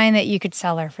a wine that you could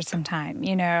cellar for some time.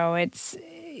 It's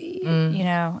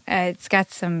it's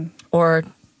got some, Or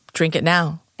drink it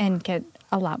now and get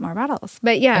a lot more bottles.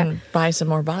 But yeah, and buy some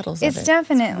more bottles it's of it.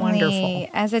 definitely wonderful.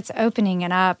 as it's opening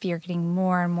it up, you're getting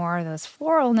more and more of those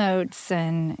floral notes,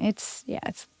 and it's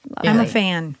lovely. I'm a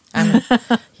fan.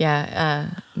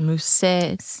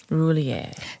 Musset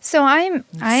Roulier. So I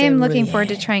am looking forward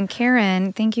to Roulier. trying.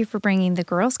 Karen, thank you for bringing the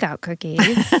Girl Scout cookies.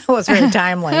 Well, it's very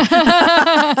timely.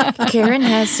 Karen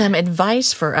has some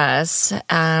advice for us.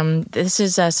 This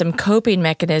is some coping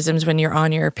mechanisms when you're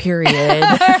on your period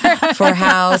for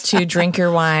how to drink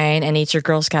your wine and eat your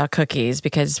Girl Scout cookies,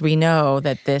 because we know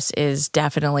that this is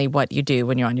definitely what you do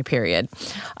when you're on your period.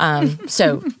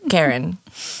 So, Karen.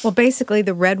 Well, basically,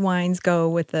 the red wines go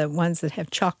with the ones that have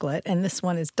chocolate, and this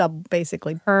one is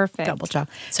basically Perfect. double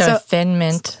chocolate. So thin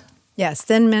mint. Yes,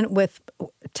 thin mint with.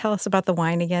 Tell us about the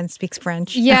wine again. Speaks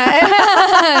French.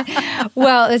 Yeah.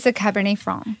 Well, it's a Cabernet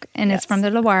Franc, and it's from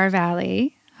the Loire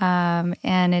Valley,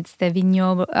 and it's the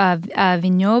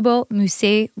Vignoble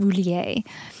Musset Roulier.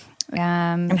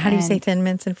 And how do you say thin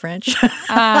mints in French?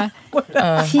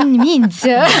 Thin mint.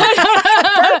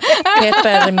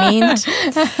 Peppermint.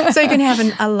 So you can have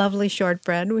a lovely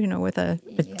shortbread, with a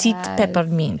Petite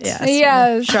peppermint.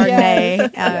 Yes.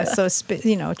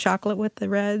 Chardonnay. Chocolate with the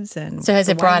reds and. So has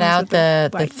the it brought wines out with the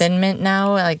whites. thin mint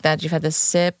now, like that you've had the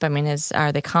sip? I mean,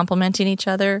 are they complementing each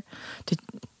other?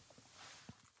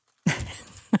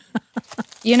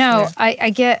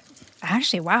 I get.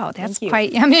 Actually, wow, that's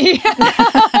quite yummy.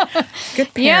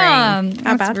 Good pairing. Yeah, How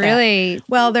that's about really. that?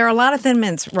 Well, there are a lot of thin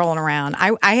mints rolling around.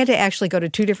 I had to actually go to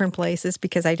 2 different places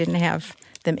because I didn't have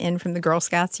them in from the Girl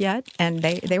Scouts yet, and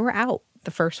they were out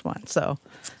the first one. So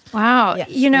Wow. yes,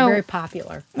 they're very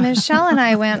popular. Michelle and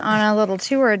I went on a little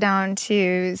tour down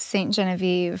to St.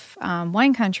 Genevieve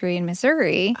Wine Country in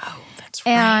Missouri. Oh, that's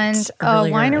right. And a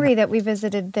Earlier. winery that we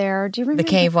visited there. Do you remember? The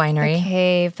Cave Winery. The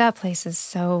Cave. That place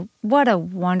is what a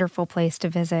wonderful place to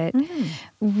visit.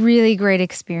 Really great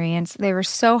experience. They were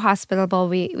so hospitable.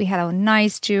 We had a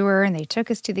nice tour, and they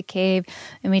took us to the cave,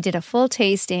 and we did a full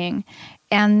tasting.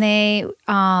 And they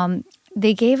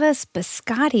gave us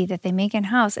biscotti that they make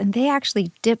in-house, and they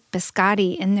actually dip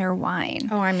biscotti in their wine.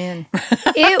 Oh, I'm in.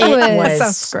 It was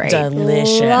Sounds great.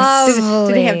 delicious.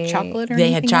 lovely. Did they have chocolate or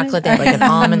They had anything in it? chocolate. They had like an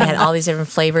almond. They had all these different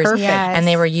flavors, Perfect. Yes. and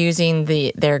they were using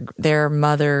their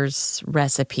mother's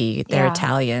recipe. Their Yeah.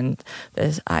 Italian.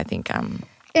 I think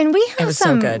And we have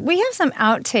so good. We have some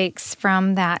outtakes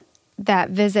from that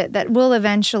visit that will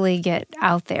eventually get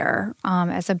out there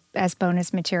as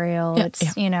bonus material. Yeah, it's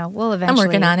we'll eventually. I'm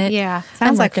working on it. Yeah,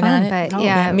 sounds like fun. But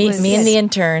me and the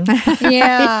intern.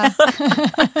 Yeah,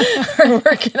 We're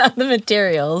working on the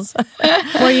materials.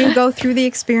 Well, you go through the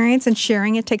experience, and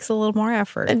sharing it takes a little more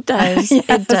effort. It does. Yes.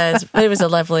 It does. But it was a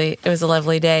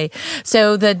lovely day.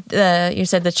 So you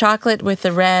said the chocolate with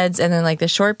the reds, and then like the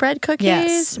shortbread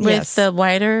cookies with the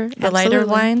lighter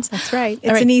wines. That's right.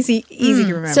 It's an easy to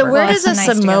remember. So where does a nice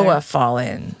Samoa together. fall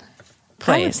in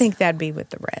place? I would think that'd be with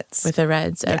the Reds. With the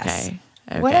Reds, Yes. okay.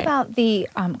 What about the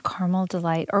caramel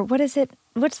delight, or what is it?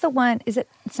 What's the one? It's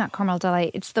not caramel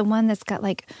delight. It's the one that's got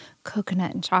like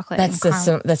coconut and chocolate. That's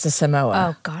and a Samoa.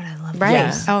 Oh God, I love Right.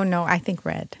 that. Yeah. Oh no, I think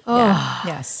red. Oh. Yeah.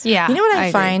 Yes. Yeah. You know what I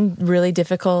agree. find really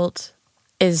difficult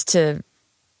is to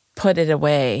put it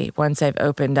away once I've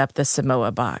opened up the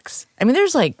Samoa box. I mean,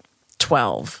 there's like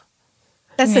 12.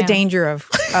 That's Yeah. the danger of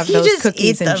You those just cookies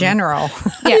eat in them. general.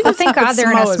 Yeah, well, thank God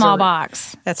they're in a Samoas small are-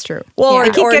 box. That's true. Well, they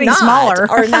keep getting not, smaller.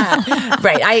 or not.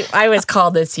 Right. I was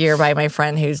called this year by my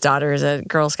friend whose daughter is a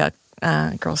Girl Scout,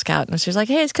 and she was like,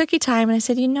 "Hey, it's cookie time," and I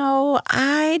said,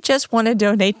 I just want to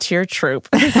donate to your troop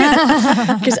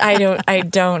because I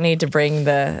don't need to bring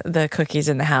the cookies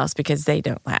in the house because they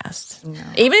don't last. No.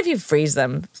 Even if you freeze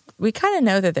them, we kind of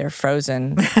know that they're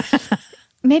frozen.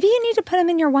 Maybe you need to put them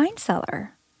in your wine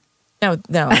cellar. No,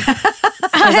 because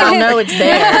I'll know it's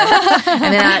there.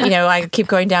 And then I keep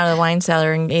going down to the wine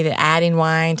cellar and either adding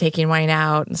wine, taking wine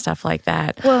out, and stuff like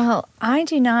that. Well, I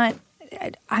do not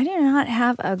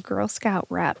have a Girl Scout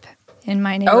rep in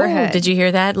my neighborhood. Oh, did you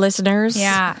hear that, listeners?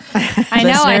 Yeah, I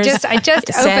know. I just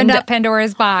opened up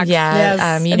Pandora's box. Yeah,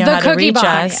 Yes. you know The how to cookie reach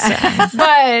box. us.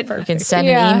 But You can send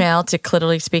an email to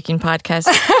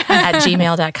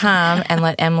clitorallyspeakingpodcast@gmail.com and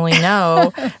let Emily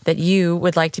know that you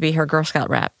would like to be her Girl Scout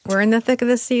rep. We're in the thick of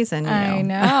the season. I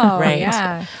know. Right.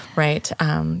 Yeah. Right.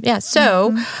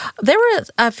 So there were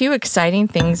a few exciting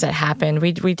things that happened.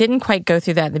 We didn't quite go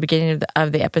through that at the beginning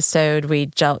of the episode. We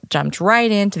jumped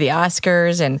right into the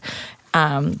Oscars and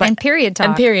Period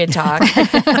Talk.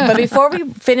 But before we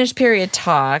finish Period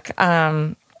Talk,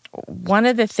 one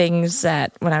of the things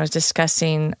that when I was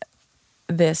discussing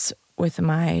this with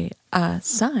my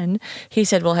son, he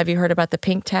said, "Well, have you heard about the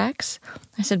pink tax?"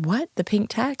 I said, "What? The pink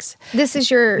tax?" This is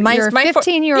your My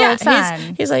 15-year-old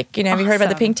son. He's like, have you heard about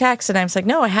the Awesome. pink tax? And I was like,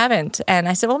 no, I haven't. And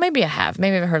I said, well, maybe I have.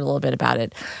 Maybe I've heard a little bit about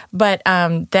it. But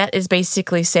that is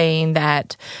basically saying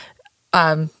that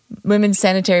women's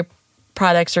sanitary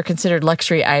products are considered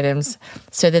luxury items,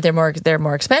 so that they're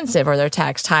more expensive or they're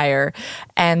taxed higher.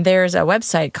 And there's a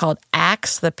website called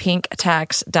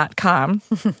axthepinktax.com.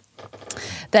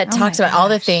 that talks about all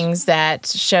the things that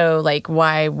show like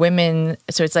why women,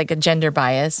 so it's like a gender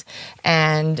bias,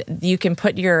 and you can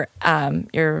put your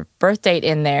birth date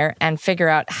in there and figure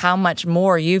out how much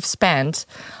more you've spent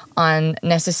on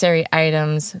necessary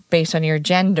items based on your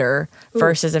gender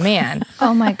versus a man.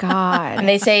 Oh my God. And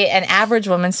they say an average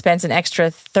woman spends an extra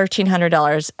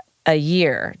 $1,300 a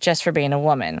year just for being a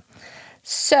woman.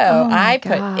 So I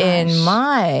put in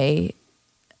my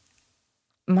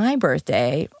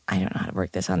birthday, I don't know how to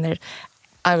work this on there.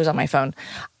 I was on my phone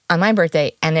on my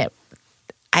birthday, and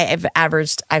I've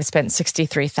spent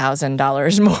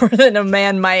 $63,000 more than a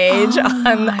man my age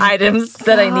on items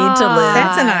that I need to live.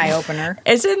 That's an eye opener.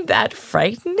 Isn't that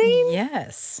frightening?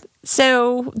 Yes.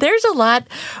 So there's a lot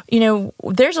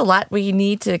we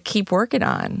need to keep working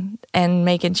on and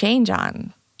making change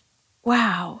on.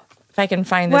 Wow. If I can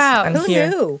find this on Who here.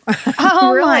 knew?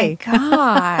 Oh Really? my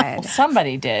God.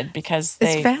 Somebody did because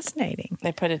It's fascinating.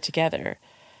 they put it together.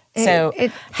 So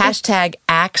hashtag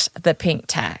axe the pink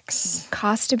tax.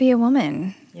 Cost to be a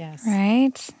woman. Yes.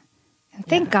 Right?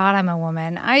 Thank God I'm a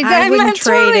woman. I wouldn't I'm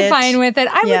trade totally it. fine with it.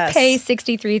 I Yes. would pay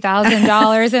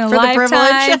 $63,000 in a For the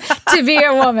lifetime privilege. to be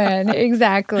a woman.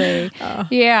 Exactly.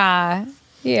 Yeah.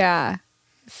 Yeah.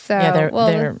 So their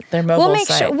mobile we'll make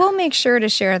site. we'll make sure to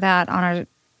share that on our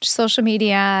social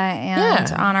media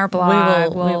and on our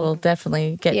blog. We will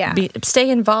definitely stay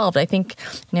involved. I think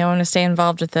I want to stay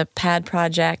involved with the PAD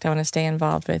project. I want to stay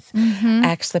involved with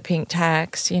Axe the Pink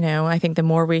Tax. I think the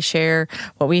more we share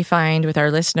what we find with our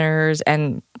listeners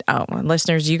and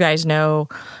listeners, you guys know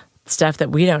stuff that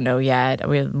we don't know yet.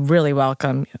 We really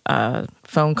welcome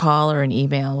phone call or an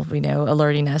email,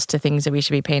 alerting us to things that we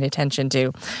should be paying attention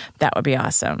to, that would be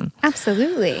awesome.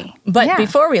 Absolutely. But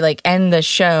before we end the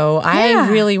show, I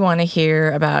really want to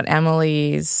hear about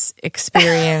Emily's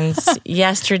experience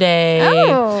yesterday.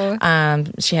 Oh.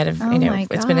 She had it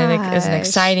was an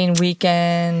exciting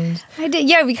weekend. I did.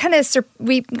 Yeah, we kind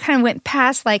of went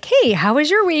past hey, how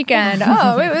was your weekend?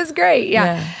 Oh, it was great.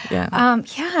 Yeah.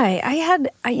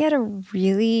 I had a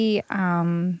really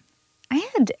I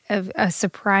had a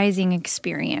surprising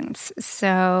experience.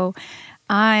 So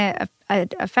a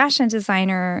fashion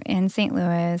designer in St.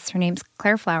 Louis, her name's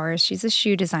Claire Flowers. She's a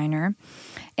shoe designer,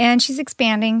 and she's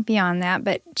expanding beyond that,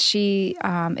 but she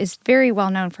is very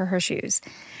well known for her shoes.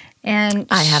 And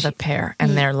I have a pair,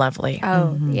 and they're lovely.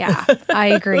 Oh, yeah. I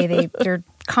agree. They're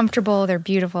comfortable. They're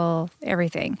beautiful.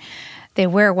 Everything. They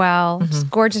wear well. Just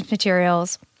gorgeous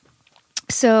materials.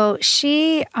 So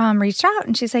she reached out,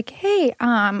 and she's like, hey,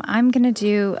 I'm going to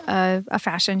do a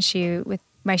fashion shoot with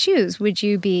my shoes. Would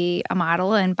you be a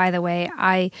model? And by the way,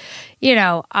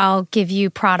 I'll give you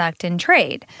product and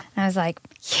trade. And I was like,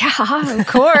 yeah, of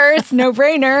course. No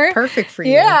brainer. Perfect for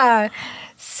you. Yeah.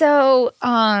 So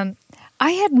I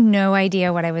had no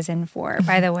idea what I was in for,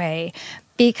 by the way,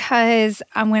 because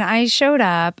when I showed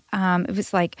up, it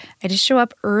was I just show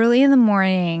up early in the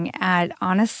morning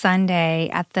on a Sunday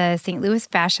at the St. Louis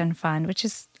Fashion Fund, which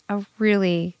is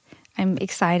I'm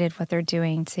excited what they're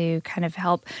doing to kind of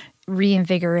help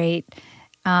reinvigorate,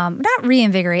 not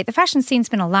reinvigorate, the fashion scene's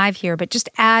been alive here, but just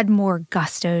add more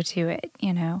gusto to it,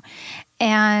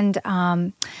 And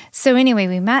so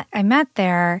anyway, I met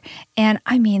there, and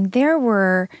I mean, there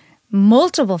were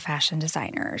multiple fashion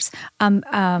designers,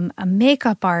 a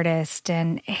makeup artist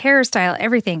and hairstyle,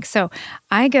 everything. So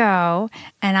I go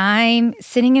and I'm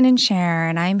sitting in a chair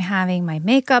and I'm having my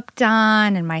makeup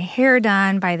done and my hair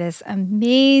done by this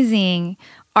amazing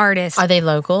artist. Are they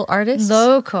local artists?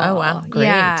 Local. Oh, wow. Great.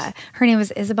 Yeah. Her name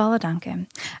was Isabella Duncan.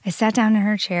 I sat down in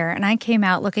her chair and I came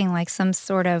out looking like some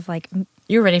sort of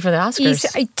you're ready for the Oscars.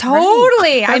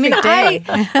 Totally. Right. I mean, day.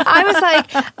 I was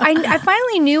like, I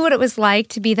finally knew what it was like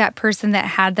to be that person that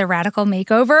had the radical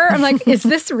makeover. I'm like, is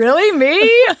this really me?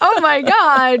 Oh my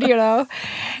God,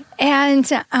 And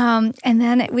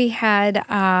then we had,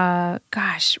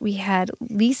 we had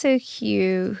Lisa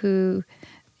Hu,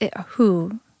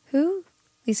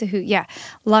 Lisa Hu, yeah,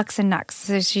 Lux and Nux.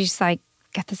 So she's got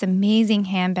this amazing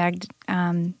handbag.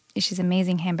 She's an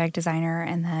amazing handbag designer.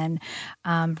 And then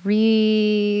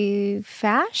Refash.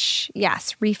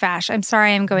 Yes, Refash. I'm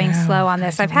sorry I'm going slow on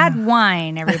this. I've had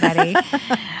wine, everybody.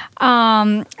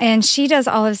 And she does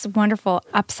all this wonderful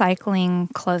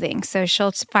upcycling clothing. So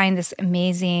she'll find this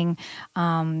amazing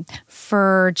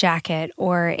fur jacket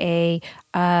or a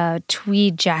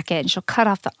tweed jacket, and she'll cut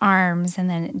off the arms and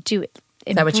then do it.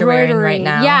 Is that what you're wearing right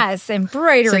now? Yes,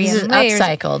 embroidery. So this is layers.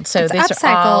 upcycled. So it's these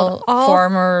upcycled, are all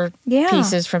former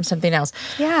pieces from something else.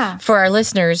 Yeah. For our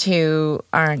listeners who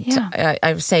aren't, I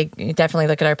would say definitely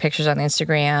look at our pictures on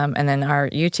Instagram and then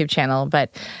our YouTube channel. But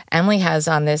Emily has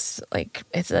on this,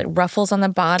 it's ruffles on the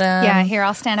bottom. Yeah, here,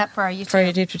 I'll stand up for our YouTube. For our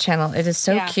YouTube channel. It is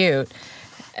so cute.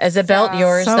 Is the belt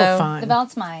yours, though? Fun. The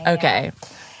belt's mine. Okay.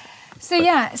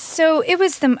 Yeah. So it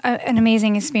was an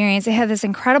amazing experience. They had this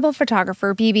incredible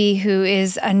photographer, BB, who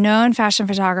is a known fashion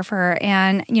photographer.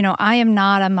 And, I am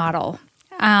not a model,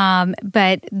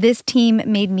 but this team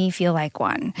made me feel like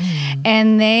one.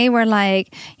 And they were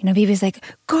like, BB's like,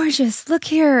 gorgeous, look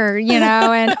here,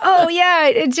 and oh yeah,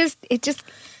 it just,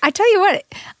 I tell you what,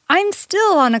 I'm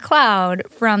still on a cloud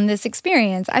from this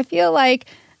experience. I feel like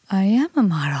I am a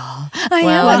model. I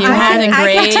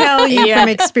can tell you from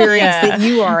experience that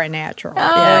you are a natural. You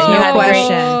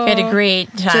had a great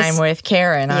time with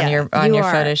Karen on your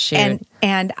photo shoot.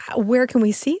 And where can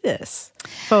we see this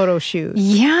photo shoot?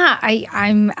 Yeah,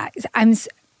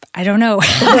 I don't know.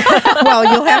 Well,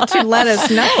 you'll have to let us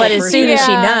know. But as soon as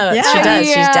she knows, she does.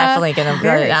 She's definitely going to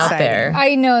put it out there.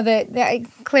 I know that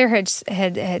Claire had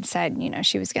said,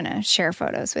 she was going to share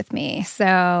photos with me.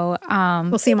 So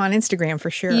we'll see them on Instagram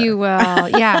for sure. You will,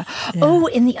 yeah. Oh,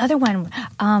 and the other one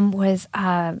was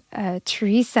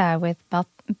Teresa with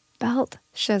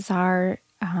Belshazzar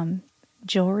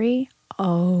jewelry.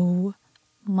 Oh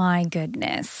my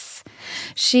goodness.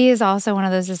 She is also one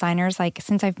of those designers,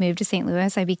 since I've moved to St.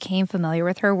 Louis, I became familiar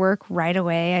with her work right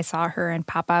away. I saw her in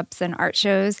pop-ups and art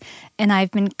shows, and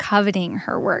I've been coveting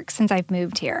her work since I've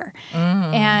moved here.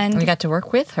 And you got to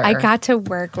work with her. I got to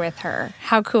work with her.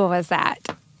 How cool was that?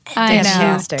 Did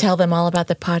you tell them all about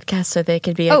the podcast so they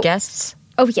could be our guests?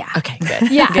 Oh, yeah. Okay,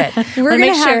 good. Yeah. Good. We're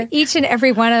going to have each and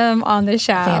every one of them on the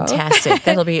show. Fantastic.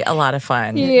 That'll be a lot of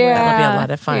fun. Yeah. That'll be a lot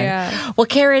of fun. Yeah. Well,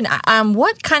 Karen,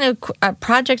 what kind of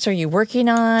projects are you working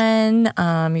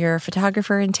on? You're a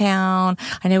photographer in town.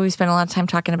 I know we've spent a lot of time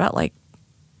talking about like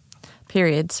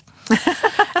periods.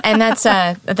 And that's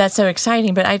so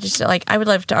exciting. But I would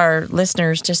love to our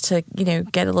listeners just to,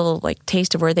 get a little like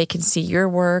taste of where they can see your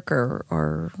work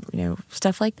or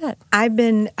stuff like that. I've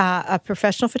been a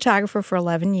professional photographer for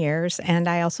 11 years, and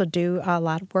I also do a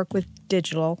lot of work with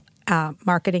digital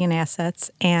marketing and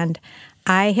assets. And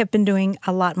I have been doing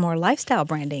a lot more lifestyle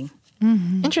branding.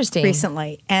 Mm-hmm. Interesting.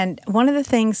 Recently. And one of the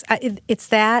things, it's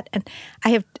that, and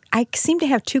I seem to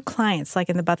have two clients, like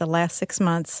in about the last 6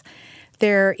 months.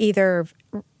 They're either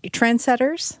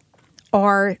trendsetters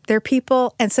or they're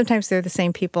people, and sometimes they're the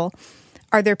same people,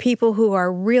 are there people who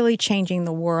are really changing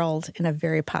the world in a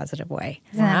very positive way.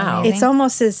 Wow. It's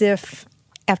almost as if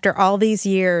after all these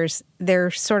years, they're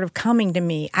sort of coming to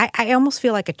me. I almost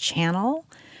feel like a channel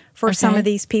for some of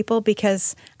these people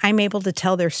because I'm able to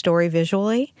tell their story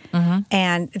visually. Mm-hmm.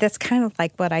 And that's kind of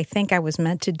like what I think I was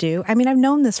meant to do. I mean, I've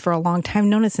known this for a long time,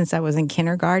 known it since I was in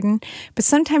kindergarten, but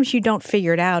sometimes you don't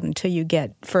figure it out until you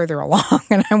get further along,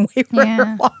 and I'm way further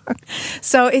along.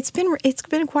 So it's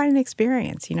been quite an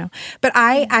experience, But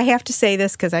I have to say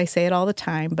this because I say it all the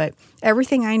time, but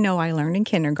everything I know I learned in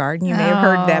kindergarten. You may have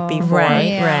heard that before.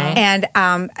 Right, right. And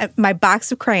my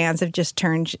box of crayons have just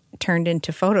turned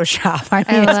into Photoshop.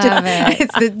 I love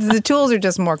it. The tools are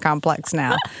just more complex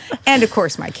now. And of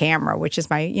course my camera, which is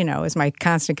my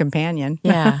constant companion.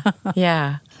 Yeah.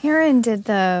 Yeah. Karen did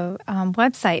the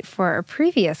website for a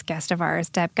previous guest of ours,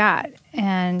 Deb Gott,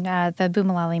 and the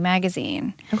Boomalali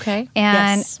magazine. Okay.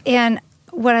 And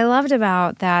what I loved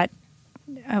about that,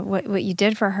 what you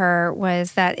did for her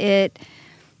was that it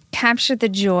captured the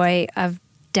joy of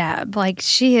Deb. Like,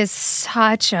 she is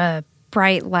such a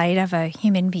bright light of a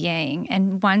human being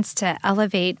and wants to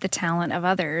elevate the talent of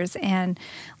others, and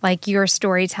like your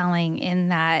storytelling in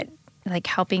that, like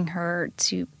helping her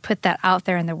to put that out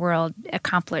there in the world,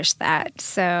 accomplish that.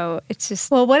 So it's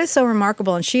just... Well, what is so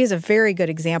remarkable, and she is a very good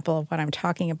example of what I'm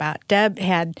talking about. Deb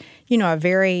had, a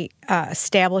very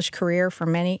established career for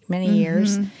many, many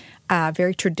years.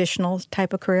 Very traditional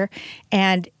type of career.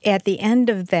 And at the end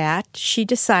of that, she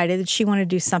decided that she wanted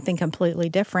to do something completely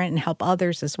different and help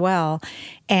others as well.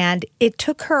 And it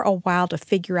took her a while to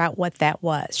figure out what that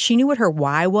was. She knew what her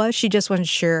why was. She just wasn't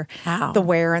sure the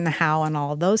where and the how and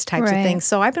all those types of things.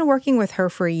 So I've been working with her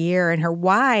for a year, and her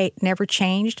why never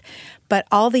changed. But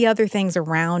all the other things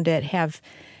around it have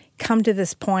come to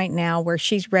this point now where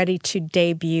she's ready to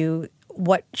debut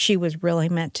what she was really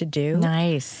meant to do.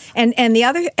 Nice. And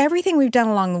everything we've done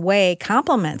along the way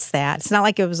complements that. It's not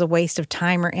like it was a waste of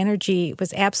time or energy. It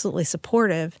was absolutely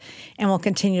supportive and will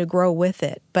continue to grow with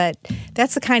it. But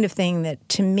that's the kind of thing that,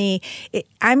 to me,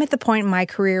 I'm at the point in my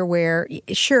career where,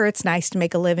 sure, it's nice to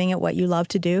make a living at what you love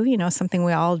to do, something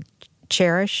we all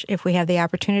cherish if we have the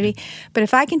opportunity. But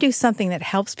if I can do something that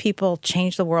helps people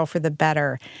change the world for the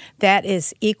better, that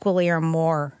is equally or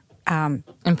more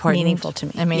important, meaningful to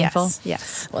me. And meaningful,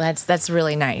 yes. Well, that's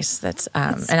really nice. That's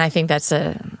and I think that's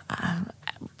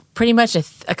pretty much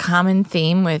a common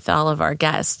theme with all of our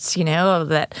guests.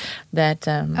 That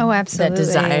absolutely, that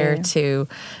desire to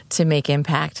make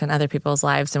impact on other people's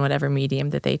lives in whatever medium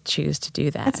that they choose to do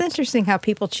that. It's interesting how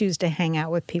people choose to hang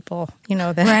out with people,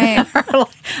 that are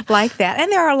like that,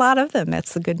 and there are a lot of them.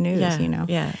 That's the good news,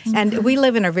 Yeah. And we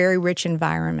live in a very rich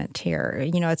environment here.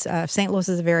 It's St. Louis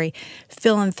is a very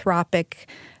philanthropic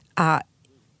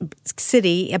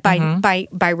city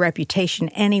by reputation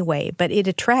anyway, but it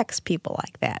attracts people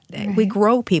like that. Right. We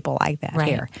grow people like that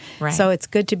here. Right. So it's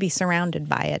good to be surrounded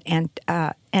by it.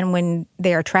 And when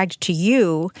they're attracted to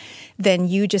you, then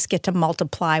you just get to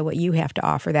multiply what you have to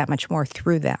offer that much more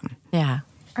through them. Yeah.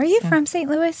 Are you from St.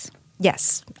 Louis?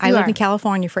 Yes. I lived in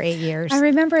California for 8 years. I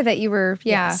remember that you were,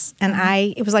 Yes. And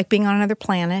it was like being on another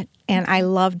planet, and I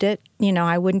loved it.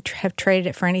 I wouldn't have traded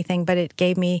it for anything, but it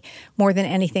gave me more than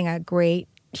anything a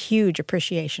huge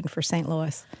appreciation for St.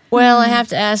 Louis. Well, I have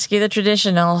to ask you the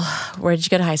traditional, where did you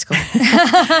go to high school?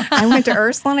 I went to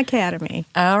Ursuline Academy.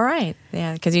 All right.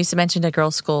 Yeah, because you mentioned a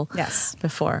girls' school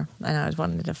before, and I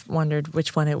wondered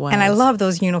which one it was. And I love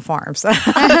those uniforms.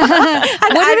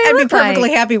 I'd be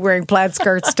perfectly happy wearing plaid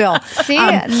skirts still. See,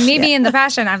 me being the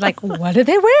fashion, I'm like, what do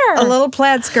they wear? A little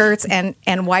plaid skirts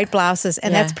and white blouses,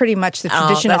 and that's pretty much the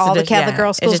tradition of all the Catholic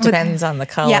girls' schools. It just depends on the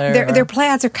color. Yeah, their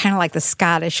plaids are kind of like the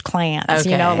Scottish clans,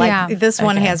 know, like this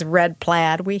one has red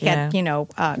plaid. We had,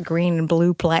 green and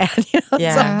blue plaid.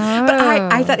 Yeah. But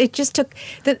I thought it just took,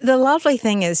 the lovely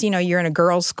thing is, you're in a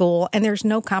girls' school and there's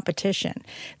no competition.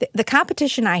 The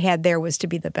competition I had there was to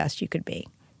be the best you could be.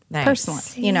 Nice.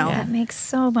 Personally, That makes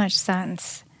so much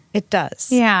sense. It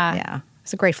does. Yeah.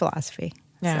 It's a great philosophy.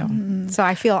 Yeah. So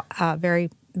I feel very,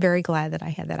 very glad that I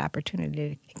had that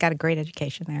opportunity. Got a great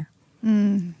education there.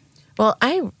 Well,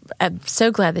 I am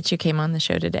so glad that you came on the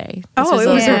show today. It was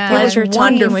a pleasure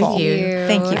talking with you.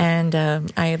 Thank you. And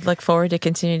I look forward to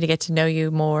continuing to get to know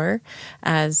you more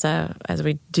as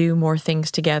we do more things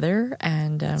together.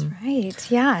 And that's right.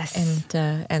 Yes.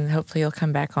 And hopefully you'll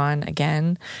come back on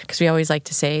again, because we always like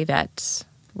to say that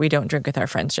we don't drink with our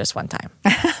friends just one time.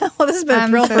 Well, this has been a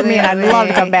thrill for me, and I'd love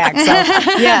to come back. So,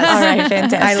 yes. All right,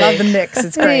 fantastic. I love the mix.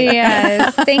 It's great.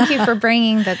 Yes. Thank you for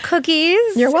bringing the cookies.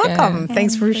 You're welcome.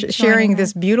 Thanks for sharing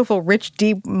this beautiful, rich,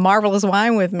 deep, marvelous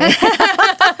wine with me.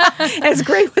 It's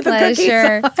great with the cookies.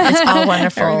 It's all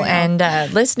wonderful. And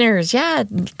listeners,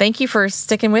 thank you for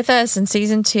sticking with us in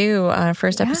season 2,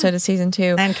 first episode of season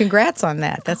 2. And congrats on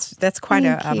that. That's quite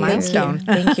a milestone.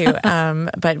 Thank you.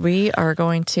 But we are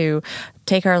going to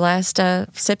take our last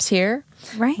sips here,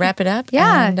 wrap it up.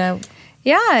 Yeah. And,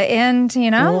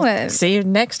 and we'll see you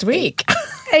next week.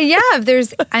 If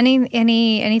there's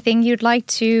anything you'd like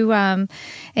to,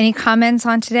 any comments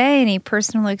on today, any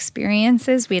personal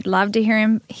experiences, we'd love to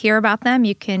hear about them.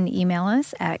 You can email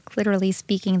us at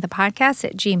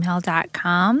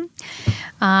clitorallyspeakingthepodcast@gmail.com.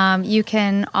 You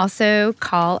can also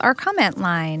call our comment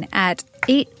line at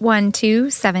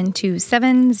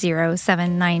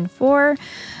 812-727-0794.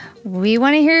 We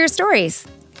want to hear your stories.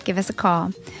 Give us a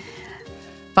call.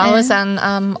 Follow us on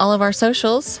all of our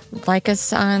socials. Like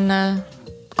us on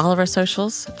all of our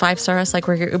socials. 5-star us like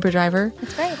we're your Uber driver.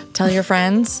 That's right. Tell your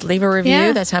friends. Leave a review.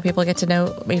 Yeah. That's how people get to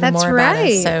know even more about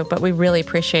us. So, but we really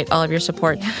appreciate all of your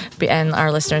support and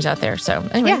our listeners out there. So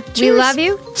anyway, cheers. We love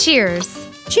you. Cheers.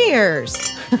 Cheers.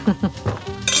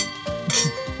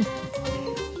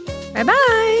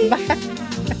 Bye-bye. Bye.